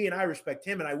respects me and I respect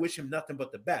him, and I wish him nothing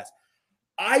but the best.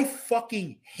 I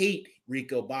fucking hate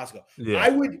Rico Bosco. Yeah. I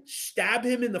would stab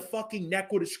him in the fucking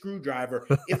neck with a screwdriver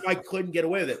if I couldn't get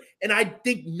away with it. And I'd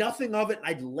think nothing of it, and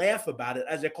I'd laugh about it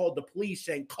as I called the police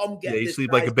saying, come get this. You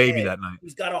sleep like a baby head. that night.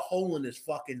 He's got a hole in his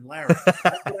fucking larynx.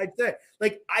 That's what I'd say.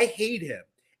 Like, I hate him.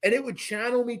 And it would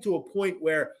channel me to a point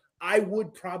where I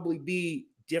would probably be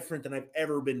different than I've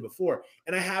ever been before.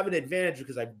 And I have an advantage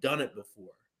because I've done it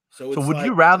before. So would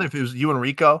you rather, if it was you and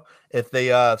Rico, if they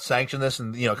sanctioned this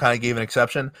and kind of gave an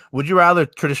exception, would you rather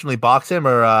traditionally box him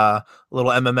or a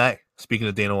little MMA? Speaking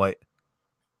of Dana White,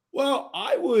 well,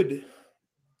 I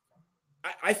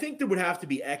think there would have to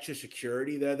be extra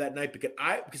security there that night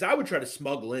because I would try to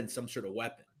smuggle in some sort of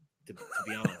weapon to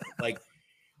be honest. Like,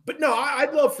 but no,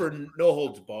 I'd love for no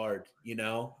holds barred.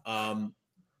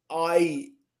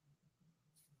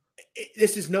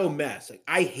 This is no mess. Like,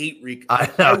 I hate Rico. I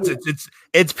know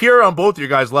it's pure on both your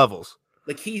guys' levels.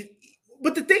 Like,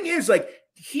 but the thing is, like,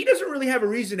 he doesn't really have a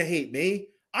reason to hate me.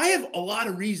 I have a lot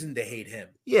of reason to hate him.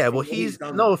 Yeah, well, he's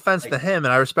no offense to him,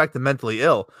 and I respect him mentally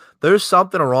ill. There's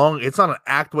something wrong. It's not an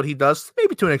act what he does,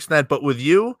 maybe to an extent, but with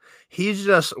you, he's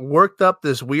just worked up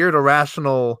this weird,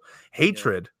 irrational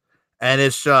hatred. Yeah. And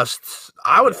it's just,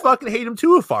 I would fucking hate him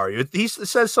too if I were you. He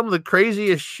says some of the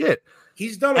craziest shit.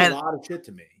 He's done a lot of shit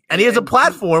to me. And he has a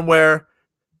platform where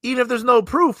even if there's no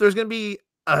proof, there's going to be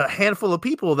a handful of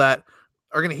people that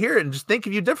are going to hear it and just think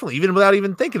of you differently, even without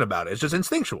even thinking about it. It's just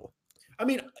instinctual. I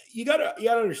mean, you gotta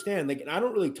understand, like, and I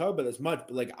don't really talk about this much,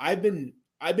 but like, I've been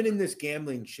in this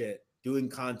gambling shit doing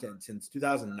content since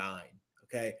 2009.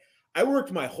 Okay. I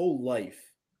worked my whole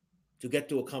life to get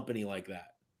to a company like that.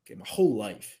 Okay. My whole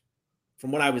life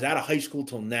from when I was out of high school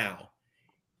till now.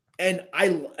 And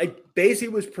I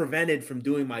basically was prevented from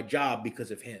doing my job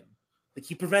because of him. Like,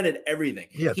 he prevented everything.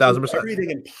 Yeah, 1000%.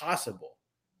 Everything impossible.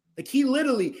 Like, he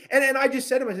literally, and I just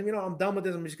said to myself, I'm done with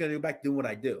this. I'm just going to go back to doing what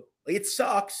I do. Like, it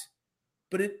sucks,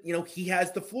 but he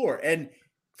has the floor. And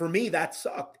for me, that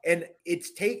sucked. And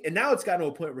and now it's gotten to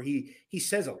a point where he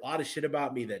says a lot of shit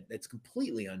about me that's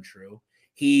completely untrue.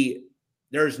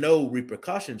 There's no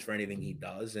repercussions for anything he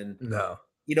does. And no.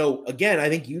 Again, I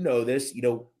think this,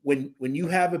 when you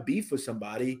have a beef with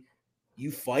somebody,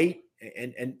 you fight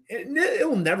and it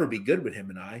will never be good with him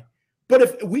and I. But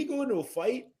if we go into a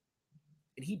fight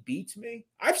and he beats me,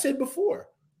 I've said before,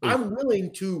 I'm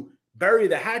willing to bury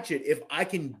the hatchet if I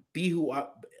can be who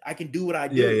I can do what I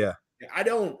do. Yeah. I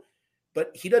don't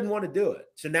but he doesn't want to do it.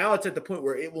 So now it's at the point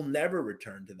where it will never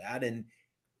return to that. And,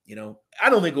 I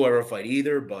don't think we'll ever fight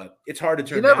either, but it's hard to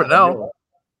turn You never down know.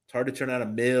 It's hard to turn out a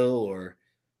mill or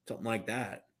something like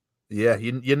that. Yeah,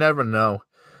 you never know.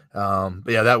 But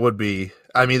yeah, that would be.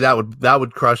 I mean, that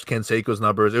would crush Canseco's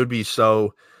numbers. It would be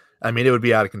so. I mean, it would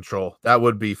be out of control. That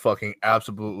would be fucking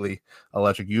absolutely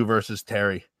electric. You versus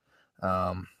Terry,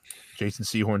 Jason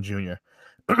Sehorn Jr.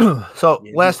 So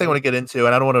Yeah, last thing I want to get into,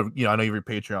 and I don't want to. I know you read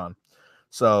Patreon.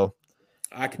 So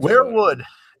I can where would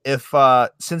if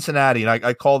Cincinnati, and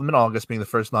I called them in August, being the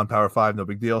first non-Power 5, no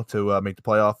big deal, to make the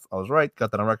playoff. I was right,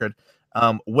 got that on record.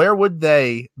 Where would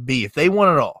they be if they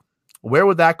won it all? Where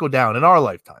would that go down in our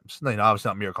lifetimes? Obviously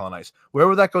not Miracle on Ice. Where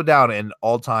would that go down in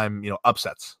all-time,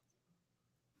 upsets?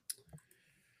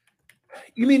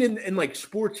 You mean in like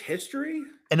sports history?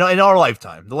 In our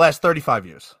lifetime, the last 35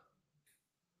 years.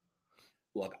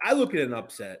 Look, I look at an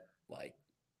upset like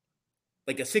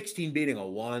a 16 beating a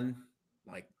 1,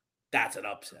 like that's an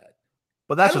upset.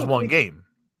 But that's just one game.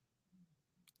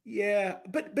 Yeah,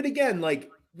 but again, like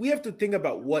we have to think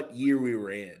about what year we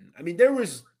were in. I mean, they were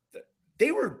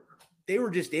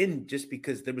just in just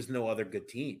because there was no other good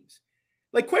teams.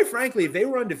 Like, quite frankly, if they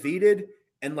were undefeated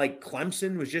and like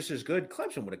Clemson was just as good,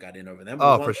 Clemson would have got in over them.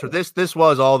 Oh, for sure. This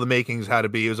was all the makings had to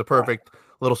be. It was a perfect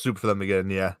little soup for them to get in.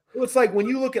 Yeah. Well, it's like when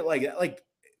you look at like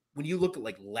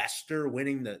Leicester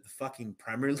winning the fucking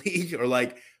Premier League or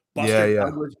like Buster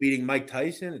Douglas beating Mike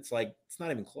Tyson, it's like it's not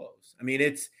even close. I mean,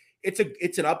 it's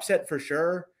an upset for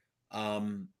sure.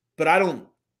 But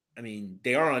I mean,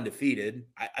 they are undefeated.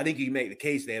 I think you can make the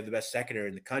case they have the best secondary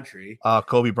in the country.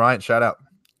 Kobe Bryant, shout out.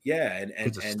 Yeah, and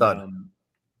he's a stud.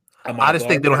 I just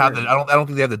think they don't have the. I don't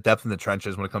think they have the depth in the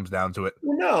trenches when it comes down to it.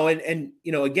 Well, no, and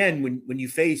again, when you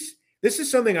face this is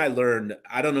something I learned.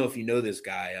 I don't know if you know this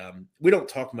guy. We don't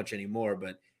talk much anymore,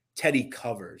 but Teddy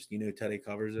Covers. You know who Teddy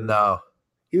Covers is? No.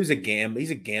 He was a gambler.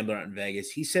 He's a gambler out in Vegas.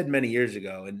 He said many years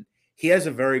ago, and he has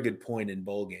a very good point in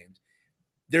bowl games.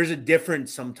 There's a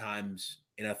difference sometimes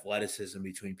in athleticism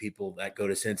between people that go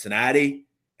to Cincinnati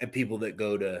and people that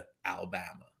go to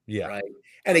Alabama. Yeah. Right.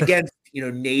 And against,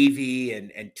 Navy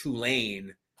and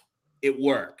Tulane, it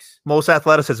works. Most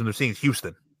athleticism we've seen is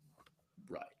Houston.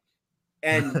 Right.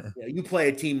 And you play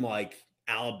a team like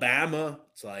Alabama,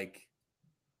 it's like,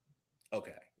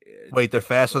 okay. Wait, they're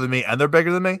faster than me and they're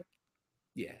bigger than me?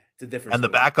 Yeah. It's a difference. And the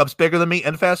backup's bigger than me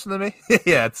and faster than me?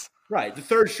 Yeah, it's right. The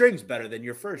third string's better than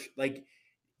your first. Like,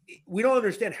 we don't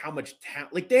understand how much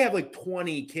talent. Like, they have like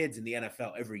 20 kids in the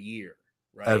NFL every year.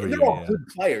 Right. And they're all good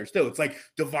players too. It's like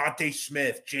Devontae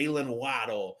Smith, Jalen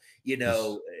Waddle,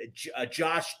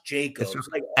 Josh Jacobs.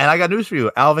 And I got news for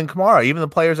you. Alvin Kamara, even the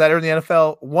players that are in the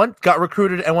NFL, got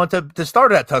recruited and went to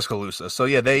start at Tuscaloosa. So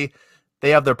yeah, they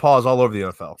have their paws all over the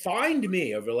NFL. Find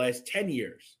me over the last 10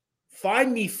 years.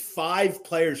 Find me 5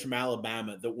 players from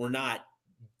Alabama that were not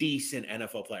decent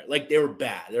NFL players. Like, they were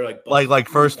bad. They're like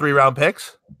first 3-round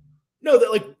picks. No,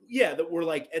 that were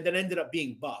like, and then ended up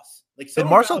being busts. Like, did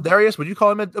Marcel Darius? Would you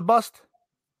call him a bust?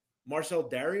 Marcel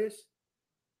Darius?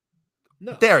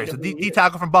 No, Darius, the D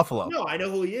tackle from Buffalo. No, I know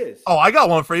who he is. Oh, I got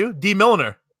one for you, D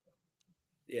Milner.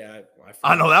 Yeah,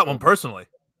 I know that one personally.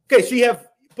 Okay, so you have,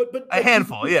 but a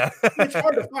handful, yeah. It's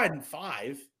hard to find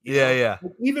 5. Yeah.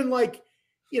 Even like,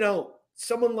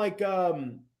 someone like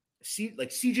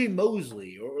CJ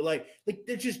Mosley or like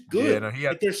they're just good.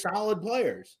 Like, they're solid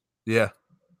players. Yeah.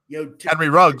 Henry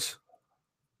Ruggs.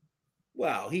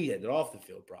 Well, he had off the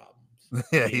field problems.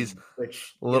 Yeah, he's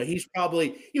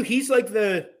probably he's like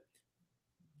I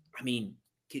mean,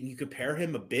 can you compare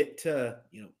him a bit to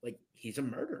like he's a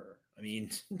murderer? I mean,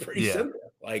 it's pretty simple.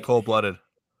 Like, cold-blooded.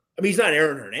 I mean, he's not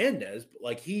Aaron Hernandez, but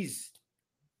like he's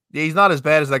not as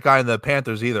bad as that guy in the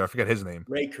Panthers either. I forget his name.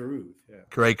 Ray Caruth. Yeah.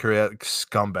 Ray Caruth,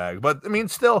 scumbag. But I mean,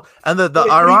 still, and the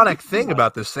ironic thing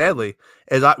about this, sadly,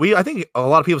 is I think a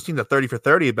lot of people seen the 30 for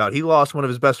 30 about he lost one of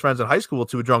his best friends in high school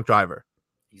to a drunk driver.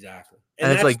 Exactly.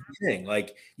 And that's like the thing.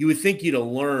 Like, you would think you'd have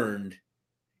learned.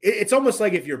 It's almost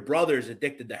like if your brother's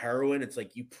addicted to heroin, it's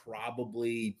like you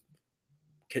probably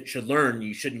should learn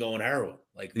you shouldn't go on heroin.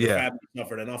 Like, the family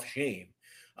suffered enough shame.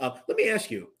 Let me ask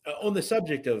you on the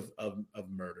subject of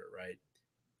murder, right?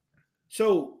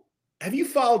 So, have you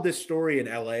followed this story in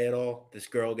LA at all? This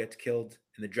girl gets killed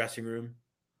in the dressing room?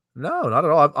 No, not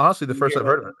at all. Honestly, the first I've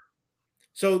heard of it.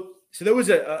 So there was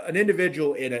an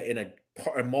individual in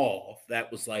a mall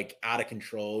that was like out of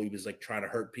control. He was like trying to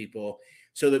hurt people.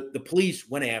 So the police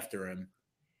went after him,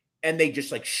 and they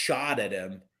just like shot at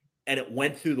him, and it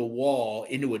went through the wall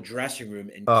into a dressing room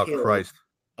and killed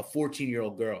a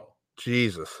 14-year-old girl.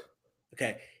 Jesus.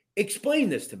 Okay. Explain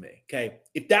this to me. Okay.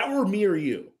 If that were me or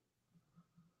you,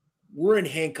 we're in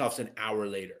handcuffs an hour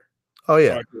later. Oh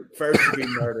yeah. Charged with first degree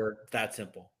murder. That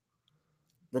simple.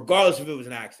 Regardless if it was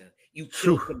an accident, you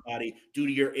killed somebody due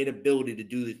to your inability to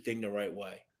do the thing the right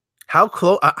way. How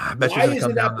close? I bet Why you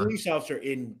isn't that police officer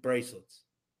in bracelets?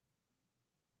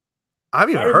 I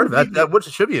haven't even Why heard of that. would That which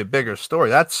should be a bigger story.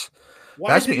 That's be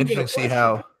interesting to see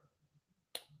how.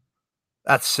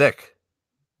 That's sick.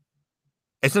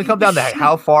 It's gonna come down to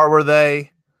how far were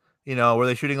they? You know, were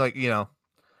they shooting like you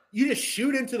just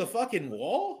shoot into the fucking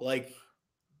wall like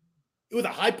with a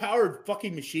high powered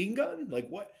fucking machine gun? Like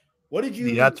what? What did you?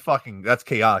 Yeah, that's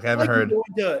chaotic. I haven't heard.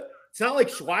 It's not like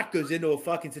SWAT goes into a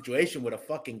fucking situation with a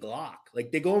fucking Glock.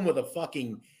 Like they go in with a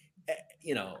fucking,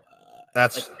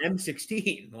 that's like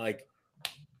M16. Like,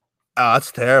 oh,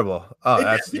 that's terrible. Oh,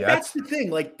 that's the thing.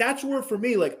 Like that's where for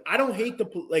me, like I don't hate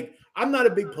I'm not a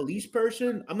big police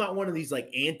person. I'm not one of these like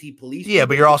anti-police. Yeah,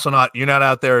 but you're also not. You're not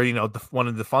out there,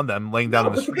 wanting to fund them, laying down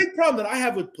on the street. The big problem that I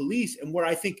have with police, and where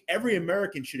I think every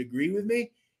American should agree with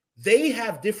me, they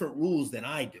have different rules than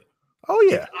I do. Oh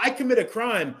yeah. If I commit a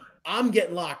crime, I'm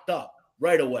getting locked up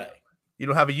right away. You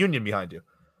don't have a union behind you.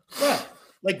 Right.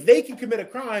 Like they can commit a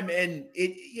crime and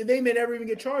they may never even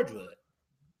get charged with it.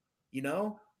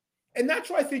 And that's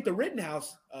why I think the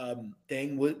Rittenhouse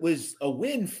thing was a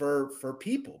win for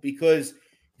people, because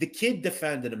the kid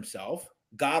defended himself,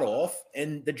 got off,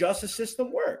 and the justice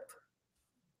system worked.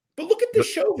 But look at the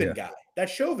Chauvin guy, that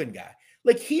Chauvin guy.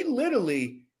 Like he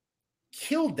literally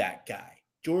killed that guy,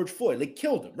 George Floyd, like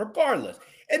killed him regardless.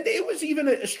 And it was even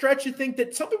a stretch to think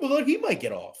that some people thought he might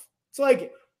get off. It's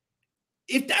like,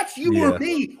 if that's you or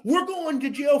me, we're going to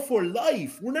jail for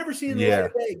life. We're never seeing the light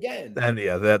of day again. And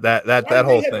that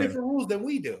whole thing. Different rules than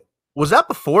we do. Was that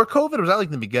before COVID, or was that like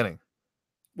in the beginning?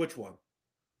 Which one?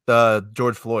 The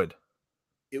George Floyd.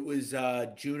 It was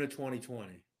June of 2020.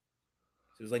 So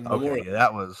it was like Memorial. Okay,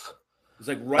 that was. It was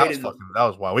like right that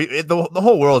was wild. The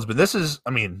whole world's been. This is.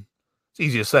 I mean, it's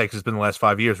easy to say because it's been the last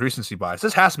 5 years. Recency bias.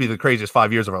 This has to be the craziest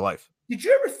 5 years of our life. Did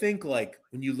you ever think, like,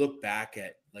 when you look back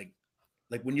at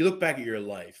like when you look back at your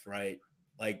life, right?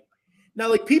 Like now,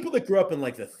 like people that grew up in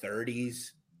like the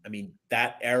 30s, I mean,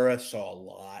 that era saw a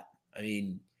lot. I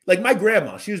mean, like my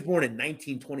grandma, she was born in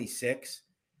 1926.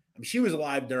 I mean, she was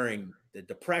alive during the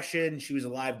Depression. She was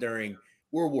alive during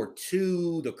World War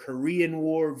II, the Korean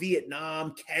War,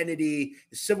 Vietnam, Kennedy,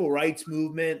 the Civil Rights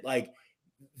Movement, like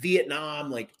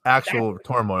Vietnam, like actual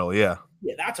turmoil. Yeah.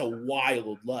 Yeah, that's a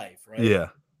wild life, right? Yeah.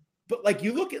 But like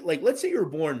you look at, like, let's say you were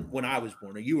born when I was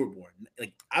born, or you were born,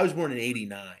 like I was born in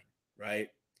 89, right?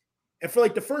 And for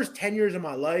like the first 10 years of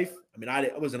my life, I mean,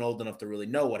 I wasn't old enough to really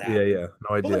know what happened. Yeah.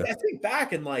 No idea. But like, I think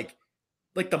back and like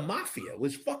the mafia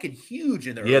was fucking huge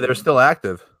in there. Yeah, they're still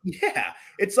active. Yeah.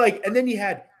 It's like, and then you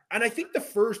had, and I think the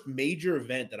first major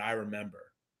event that I remember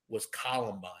was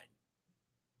Columbine.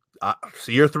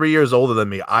 So you're 3 years older than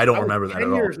me. I don't remember that at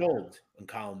all. 10 years old in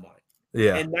Columbine.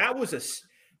 Yeah. And I was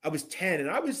 10, and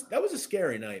that was a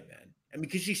scary night, man. I mean,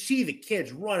 because you see the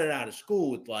kids running out of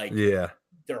school with like,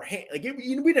 their hand, like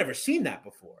we never seen that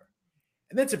before.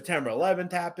 And then September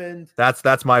 11th happened.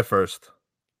 That's my first.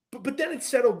 But then it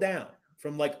settled down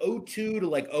from like 02 to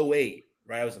like 08,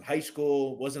 right? I was in high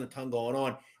school, wasn't a ton going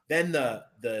on. Then the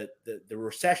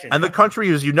recession and happened. The country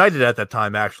was united at that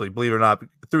time, actually, believe it or not,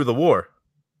 through the war.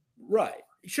 Right,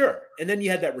 sure. And then you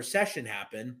had that recession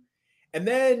happen, and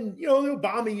then the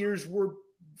Obama years were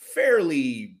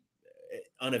fairly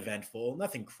uneventful,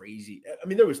 nothing crazy. I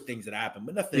mean, there was things that happened,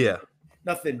 but nothing. Yeah.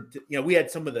 Nothing. We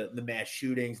had some of the mass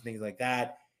shootings, things like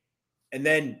that, and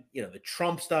then the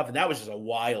Trump stuff, and that was just a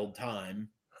wild time.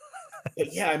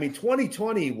 But yeah, I mean,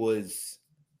 2020 was.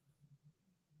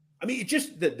 I mean, it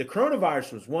just the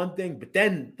coronavirus was one thing, but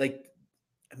then like,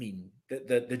 I mean,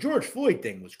 the George Floyd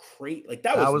thing was crazy. Like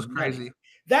that was crazy.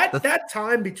 That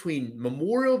time between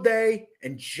Memorial Day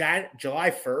and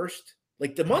July 1st,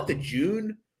 like the month of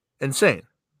June, insane.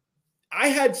 I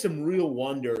had some real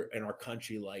wonder in our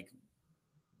country. Like,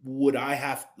 would I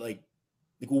have like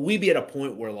will we be at a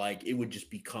point where like it would just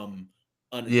become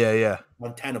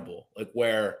untenable, like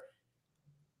where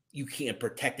you can't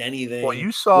protect anything? Well,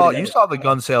 you saw the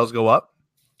gun sales go up.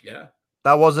 Yeah.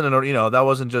 That wasn't that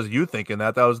wasn't just you thinking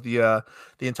that. That was the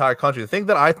entire country. The thing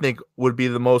that I think would be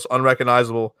the most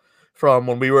unrecognizable from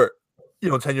when we were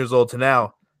 10 years old to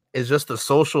now is just the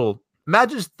social.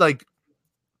 Imagine just like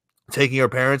taking your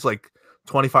parents like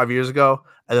 25 years ago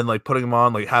and then like putting them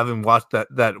on, like having watched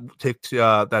that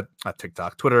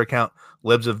TikTok Twitter account,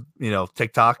 Libs of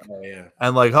TikTok. Oh, yeah.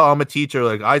 And like, oh, I'm a teacher.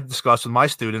 Like I discussed with my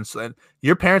students, and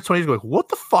your parents 20 years ago, like, what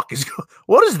the fuck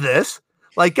what is this?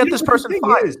 Like, get this person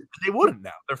fired. They wouldn't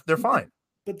now. They're fine.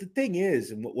 But the thing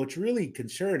is, and what's really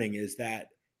concerning is that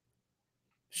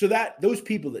those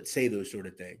people that say those sort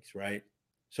of things, right?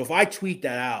 So if I tweet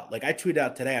that out, like I tweeted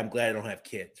out today, I'm glad I don't have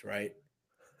kids, right?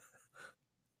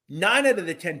 9 out of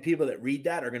the 10 people that read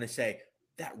that are going to say,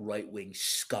 that right-wing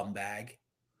scumbag.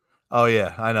 Oh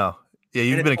yeah, I know. Yeah, And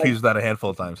you've it's been like, accused of that a handful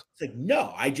of times. it's like,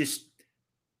 no, I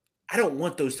don't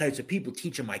want those types of people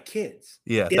teaching my kids.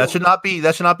 Yeah, They that don't. should not be.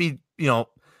 That should not be.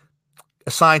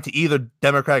 Assigned to either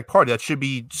Democratic Party. That should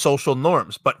be social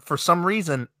norms. But for some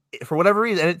reason, for whatever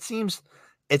reason, and it seems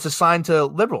it's assigned to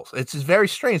liberals. It's just very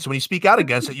strange. So when you speak out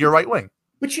against it, you're right wing.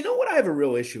 But you know what? I have a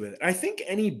real issue with it. I think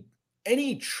any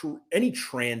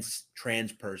trans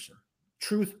person,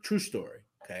 true story,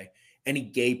 okay, any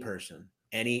gay person,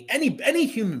 any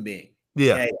human being,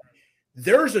 Yeah, okay,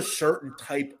 there's a certain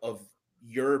type of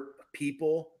your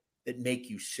people that make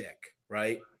you sick,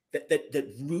 right?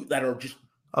 That are just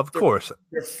of course.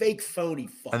 they're fake phony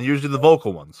fucks. And usually the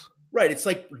vocal ones. Right. It's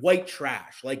like white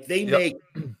trash. Like they Yep. make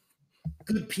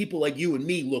good people like you and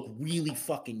me look really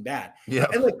fucking bad. Yeah.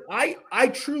 And like I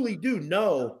truly do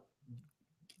know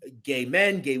gay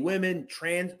men, gay women,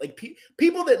 trans, like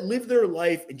people that live their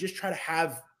life and just try to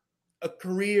have a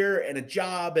career and a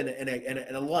job and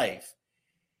a life.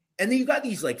 And then you got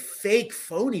these like fake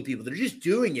phony people that are just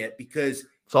doing it because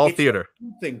It's all theater. a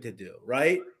cool thing to do,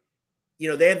 right? You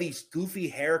know, they have these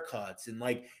goofy haircuts and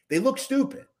like they look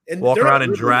stupid and Walk they're around not in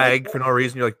really drag like for no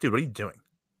reason. You're like, dude, what are you doing?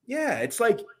 yeah, it's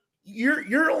like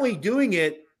you're only doing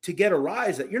it to get a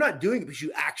rise. That you're not doing it because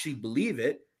you actually believe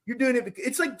it. You're doing it because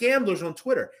it's like gamblers on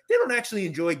Twitter. They don't actually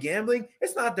enjoy gambling.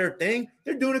 It's not their thing.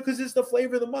 They're doing it because it's the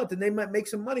flavor of the month and they might make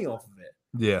some money off of it.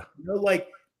 Yeah. You know, like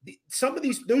some of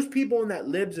those people in that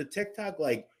libs of TikTok,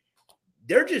 like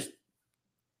they're just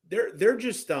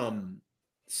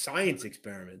science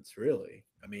experiments, really.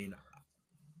 I mean,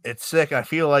 It's sick. I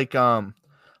feel like I'm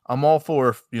all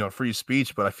for free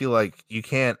speech, but I feel like you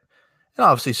can't. And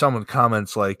obviously, someone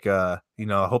comments like, I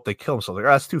hope they kill themselves. Like,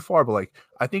 that's too far. But like,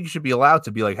 I think you should be allowed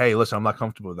to be like, hey, listen, I'm not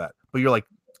comfortable with that. But you're like,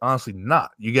 honestly,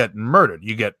 not. You get murdered.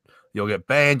 You'll get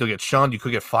banned. You'll get shunned. You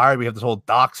could get fired. We have this whole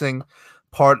doxing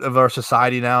part of our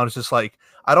society now. And it's just like,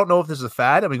 I don't know if this is a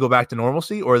fad and we go back to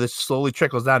normalcy, or this slowly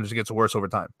trickles down and just gets worse over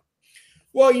time.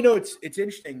 Well, it's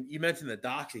interesting. You mentioned the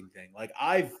doxing thing. Like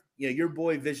your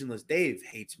boy Visionless Dave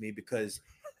hates me because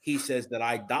he says that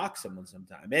I dox someone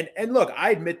sometime. And look,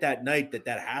 I admit that night that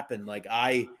happened. Like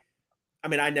I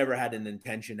never had an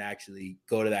intention to actually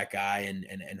go to that guy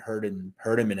and hurt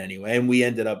him in any way. And we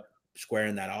ended up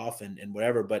squaring that off and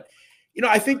whatever. But,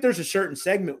 I think there's a certain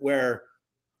segment where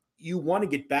you want to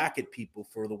get back at people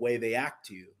for the way they act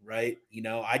to you, right?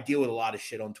 I deal with a lot of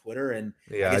shit on Twitter, and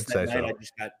Yeah, I guess I'd say that night so. I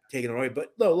just got taken away.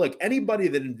 But no, look, anybody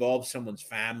that involves someone's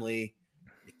family,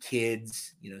 the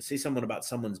kids, say someone about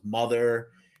someone's mother,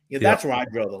 that's where I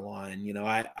draw the line.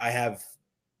 I have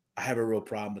a real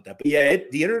problem with that. But yeah,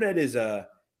 the internet is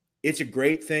it's a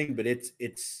great thing, but it's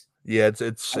Yeah, I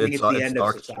think it's the end of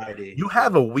dark. society. You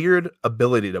have a weird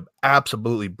ability to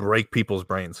absolutely break people's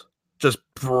brains. Just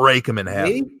break them in half.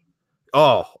 Me?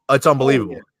 Oh, it's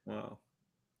unbelievable. Oh, yeah. Wow.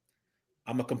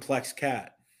 I'm a complex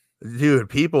cat. Dude,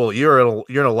 people, you're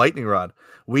in a lightning rod.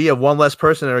 We have one less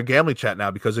person in our gambling chat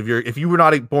now because of if you were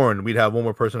not born, we'd have one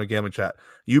more person in a gambling chat.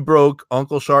 You broke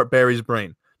Uncle Sharp Barry's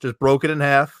brain. Just broke it in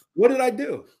half. What did I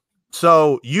do?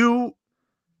 I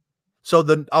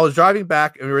was driving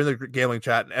back and we were in the gambling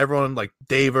chat and everyone like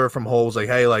Daver from Hole was like,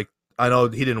 hey, like, I know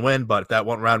he didn't win, but if that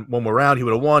one more round, he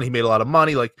would have won. He made a lot of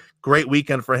money. Like, great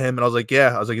weekend for him. And I was like,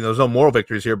 yeah. I was like, there's no moral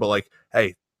victories here, but like,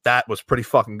 hey, that was pretty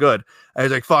fucking good. And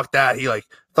he's like, fuck that. He like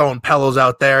throwing pillows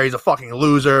out there. He's a fucking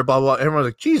loser, blah, blah. Everyone's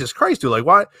like, Jesus Christ, dude. Like,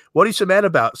 what are you so mad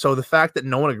about? So the fact that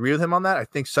no one agreed with him on that, I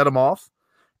think set him off.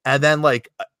 And then like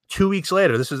 2 weeks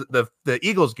later, this is the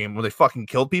Eagles game where they fucking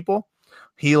killed people.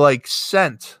 He like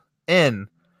sent in.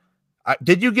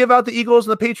 Did you give out the Eagles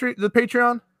and the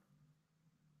Patreon?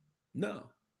 No.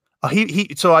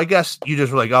 So I guess you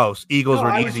just were like, oh, Eagles were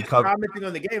an easy cover. Commenting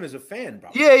on the game as a fan,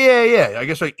 probably. Yeah. I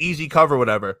guess like easy cover,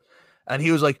 whatever. And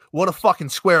he was like, what a fucking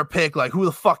square pick. Like, who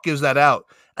the fuck gives that out?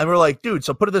 And we're like, dude,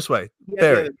 so put it this way.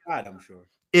 Barry, I'm sure.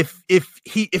 If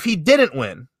he didn't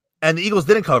win and the Eagles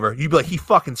didn't cover, you'd be like, he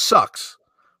fucking sucks.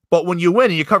 But when you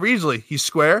win and you cover easily, he's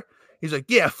square. He's like,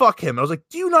 yeah, fuck him. And I was like,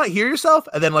 do you not hear yourself?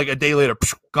 And then like a day later,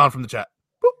 gone from the chat.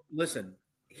 Boop. Listen,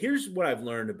 here's what I've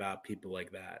learned about people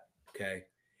like that. Okay.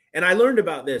 And I learned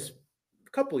about this a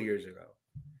couple of years ago.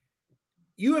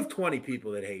 You have 20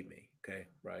 people that hate me. Okay.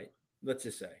 Right. Let's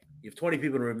just say you have 20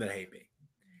 people in the room that hate me.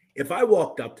 If I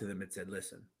walked up to them and said,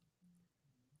 listen,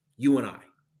 you and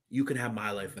you can have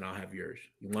my life and I'll have yours.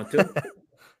 You want to?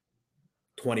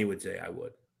 20 would say I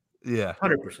would. Yeah.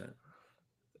 100%.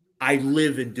 I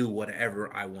live and do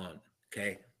whatever I want.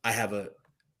 Okay.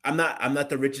 I'm not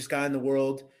the richest guy in the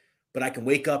world, but I can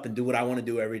wake up and do what I want to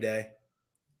do every day.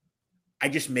 I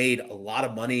just made a lot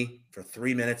of money for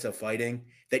 3 minutes of fighting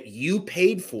that you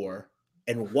paid for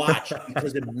and watched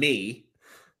because of me.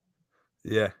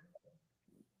 Yeah.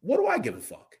 What do I give a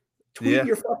fuck? Tweet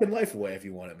your fucking life away if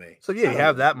you want me. So yeah, you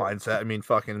have that mindset. I mean,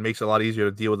 fucking, it makes it a lot easier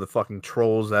to deal with the fucking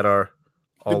trolls that are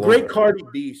all the great over. Cardi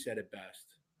B said it best.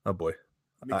 Oh boy.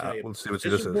 Let me tell you. Let's see what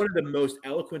this is one of the most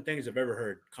eloquent things I've ever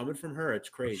heard. Coming from her, it's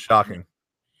crazy. It's shocking.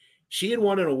 She had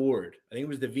won an award. I think it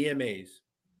was the VMAs.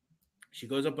 She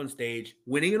goes up on stage,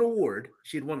 winning an award.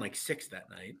 She had won like 6 that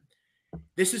night.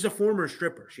 This is a former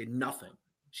stripper. She had nothing.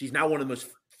 She's now one of the most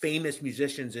famous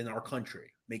musicians in our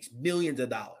country. Makes millions of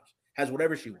dollars. Has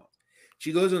whatever she wants.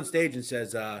 She goes on stage and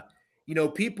says,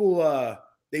 people,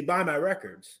 they buy my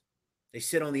records. They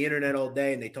sit on the internet all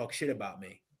day and they talk shit about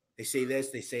me. They say this,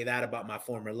 they say that about my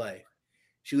former life.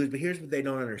 She goes, but here's what they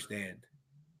don't understand.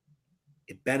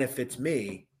 It benefits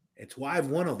me. It's why I've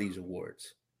won all these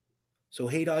awards. So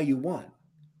hate all you want.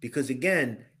 Because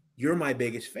again, you're my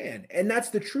biggest fan. And that's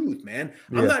the truth, man.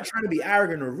 Yeah. I'm not trying to be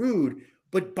arrogant or rude,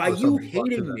 but by you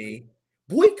hating me,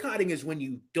 boycotting is when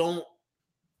you don't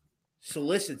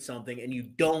solicit something and you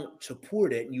don't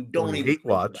support it and you don't even hate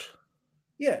watch.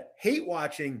 Yeah, hate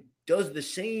watching does the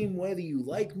same whether you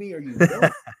like me or you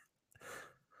don't.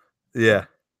 Yeah.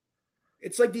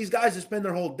 It's like these guys that spend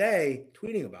their whole day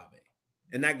tweeting about me.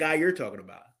 And that guy you're talking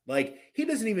about. Like, he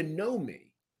doesn't even know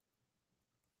me.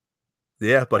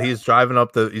 Yeah, but he's driving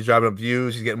up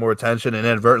views, he's getting more attention, and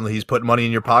inadvertently he's putting money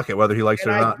in your pocket, whether he likes it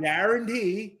or not. I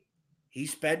guarantee he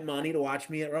spent money to watch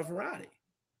me at Rufferati.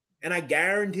 And I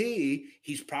guarantee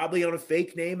he's probably on a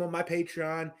fake name on my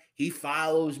Patreon. He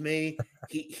follows me.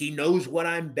 He knows what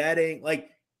I'm betting.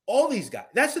 Like, all these guys.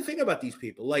 That's the thing about these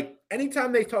people. Like,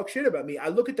 anytime they talk shit about me, I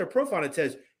look at their profile and it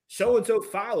says, so-and-so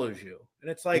follows you. And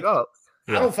it's like, I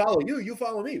don't follow you. You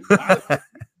follow me.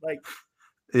 Like,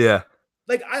 yeah.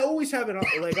 Like, I always have a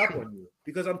leg up on you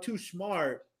because I'm too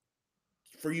smart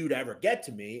for you to ever get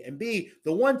to me. And B,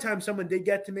 the one time someone did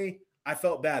get to me, I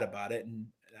felt bad about it. And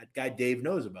that guy Dave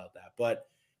knows about that. But,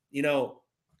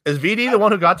 is VD the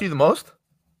one who got to you the most?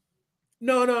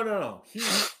 No.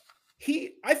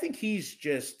 I think he's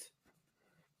just,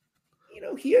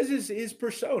 he has his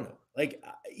persona. Like,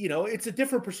 it's a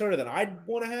different persona than I'd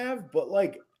want to have. But,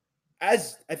 like,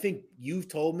 as I think you've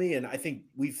told me and I think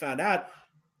we found out,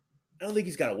 I don't think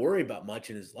he's got to worry about much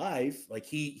in his life. Like,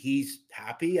 he's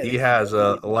happy. He has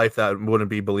a life that wouldn't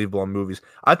be believable in movies.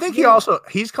 I think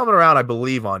he's coming around, I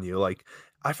believe, on you. Like,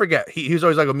 I forget. He was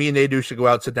always like, me and Nadu should go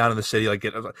out, sit down in the city. Like,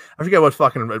 I forget what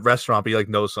fucking restaurant, but he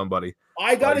knows somebody.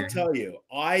 I got to tell you,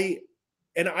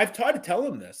 and I've tried to tell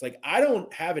him this. Like, I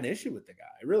don't have an issue with the guy.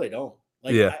 I really don't.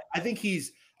 Like, yeah. I think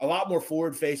he's a lot more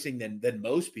forward facing than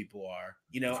most people are.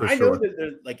 I know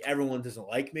that like everyone doesn't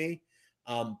like me,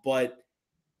 but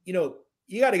you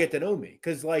got to get to know me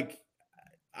because, like,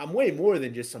 I'm way more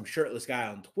than just some shirtless guy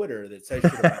on Twitter that says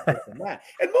shit about this and that.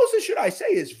 And most of the shit I say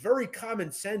is very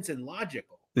common sense and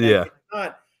logical. Like,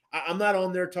 yeah. I'm not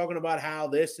on there talking about how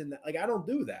this and that. Like, I don't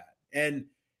do that. And,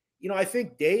 I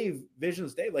think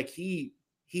Visions Dave, like, he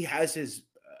has his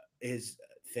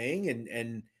thing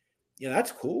and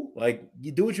that's cool. Like,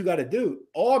 you do what you got to do.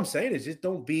 All I'm saying is just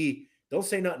don't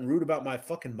say nothing rude about my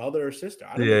fucking mother or sister.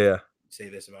 I don't say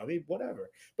this about me, whatever.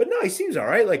 But no, he seems all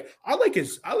right. Like, I like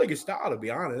his style, to be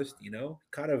honest.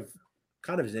 Kind of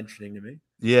is interesting to me.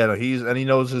 Yeah, no, he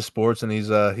knows his sports and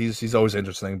he's always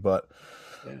interesting. But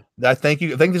I think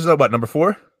this is what, number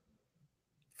 4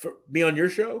 for me on your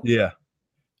show. Yeah,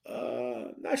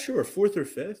 not sure, 4th or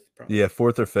 5th. Probably. Yeah,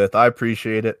 4th or 5th. I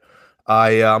appreciate it.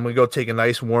 I'm gonna go take a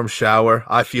nice warm shower.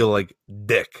 I feel like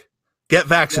dick. Get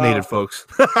vaccinated, folks.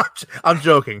 I'm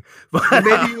joking. But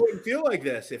maybe you wouldn't feel like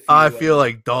this. I feel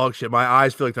like dog shit. My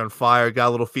eyes feel like they're on fire. Got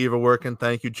a little fever working.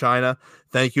 Thank you, China.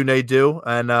 Thank you, Nadu.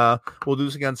 And we'll do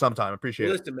this again sometime. Appreciate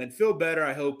it. Listen, man, feel better.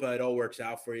 I hope it all works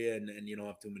out for you and you don't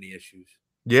have too many issues.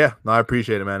 Yeah, no, I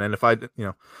appreciate it, man. And if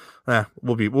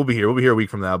we'll be here. We'll be here a week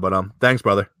from now. But thanks,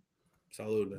 brother. Salud, man.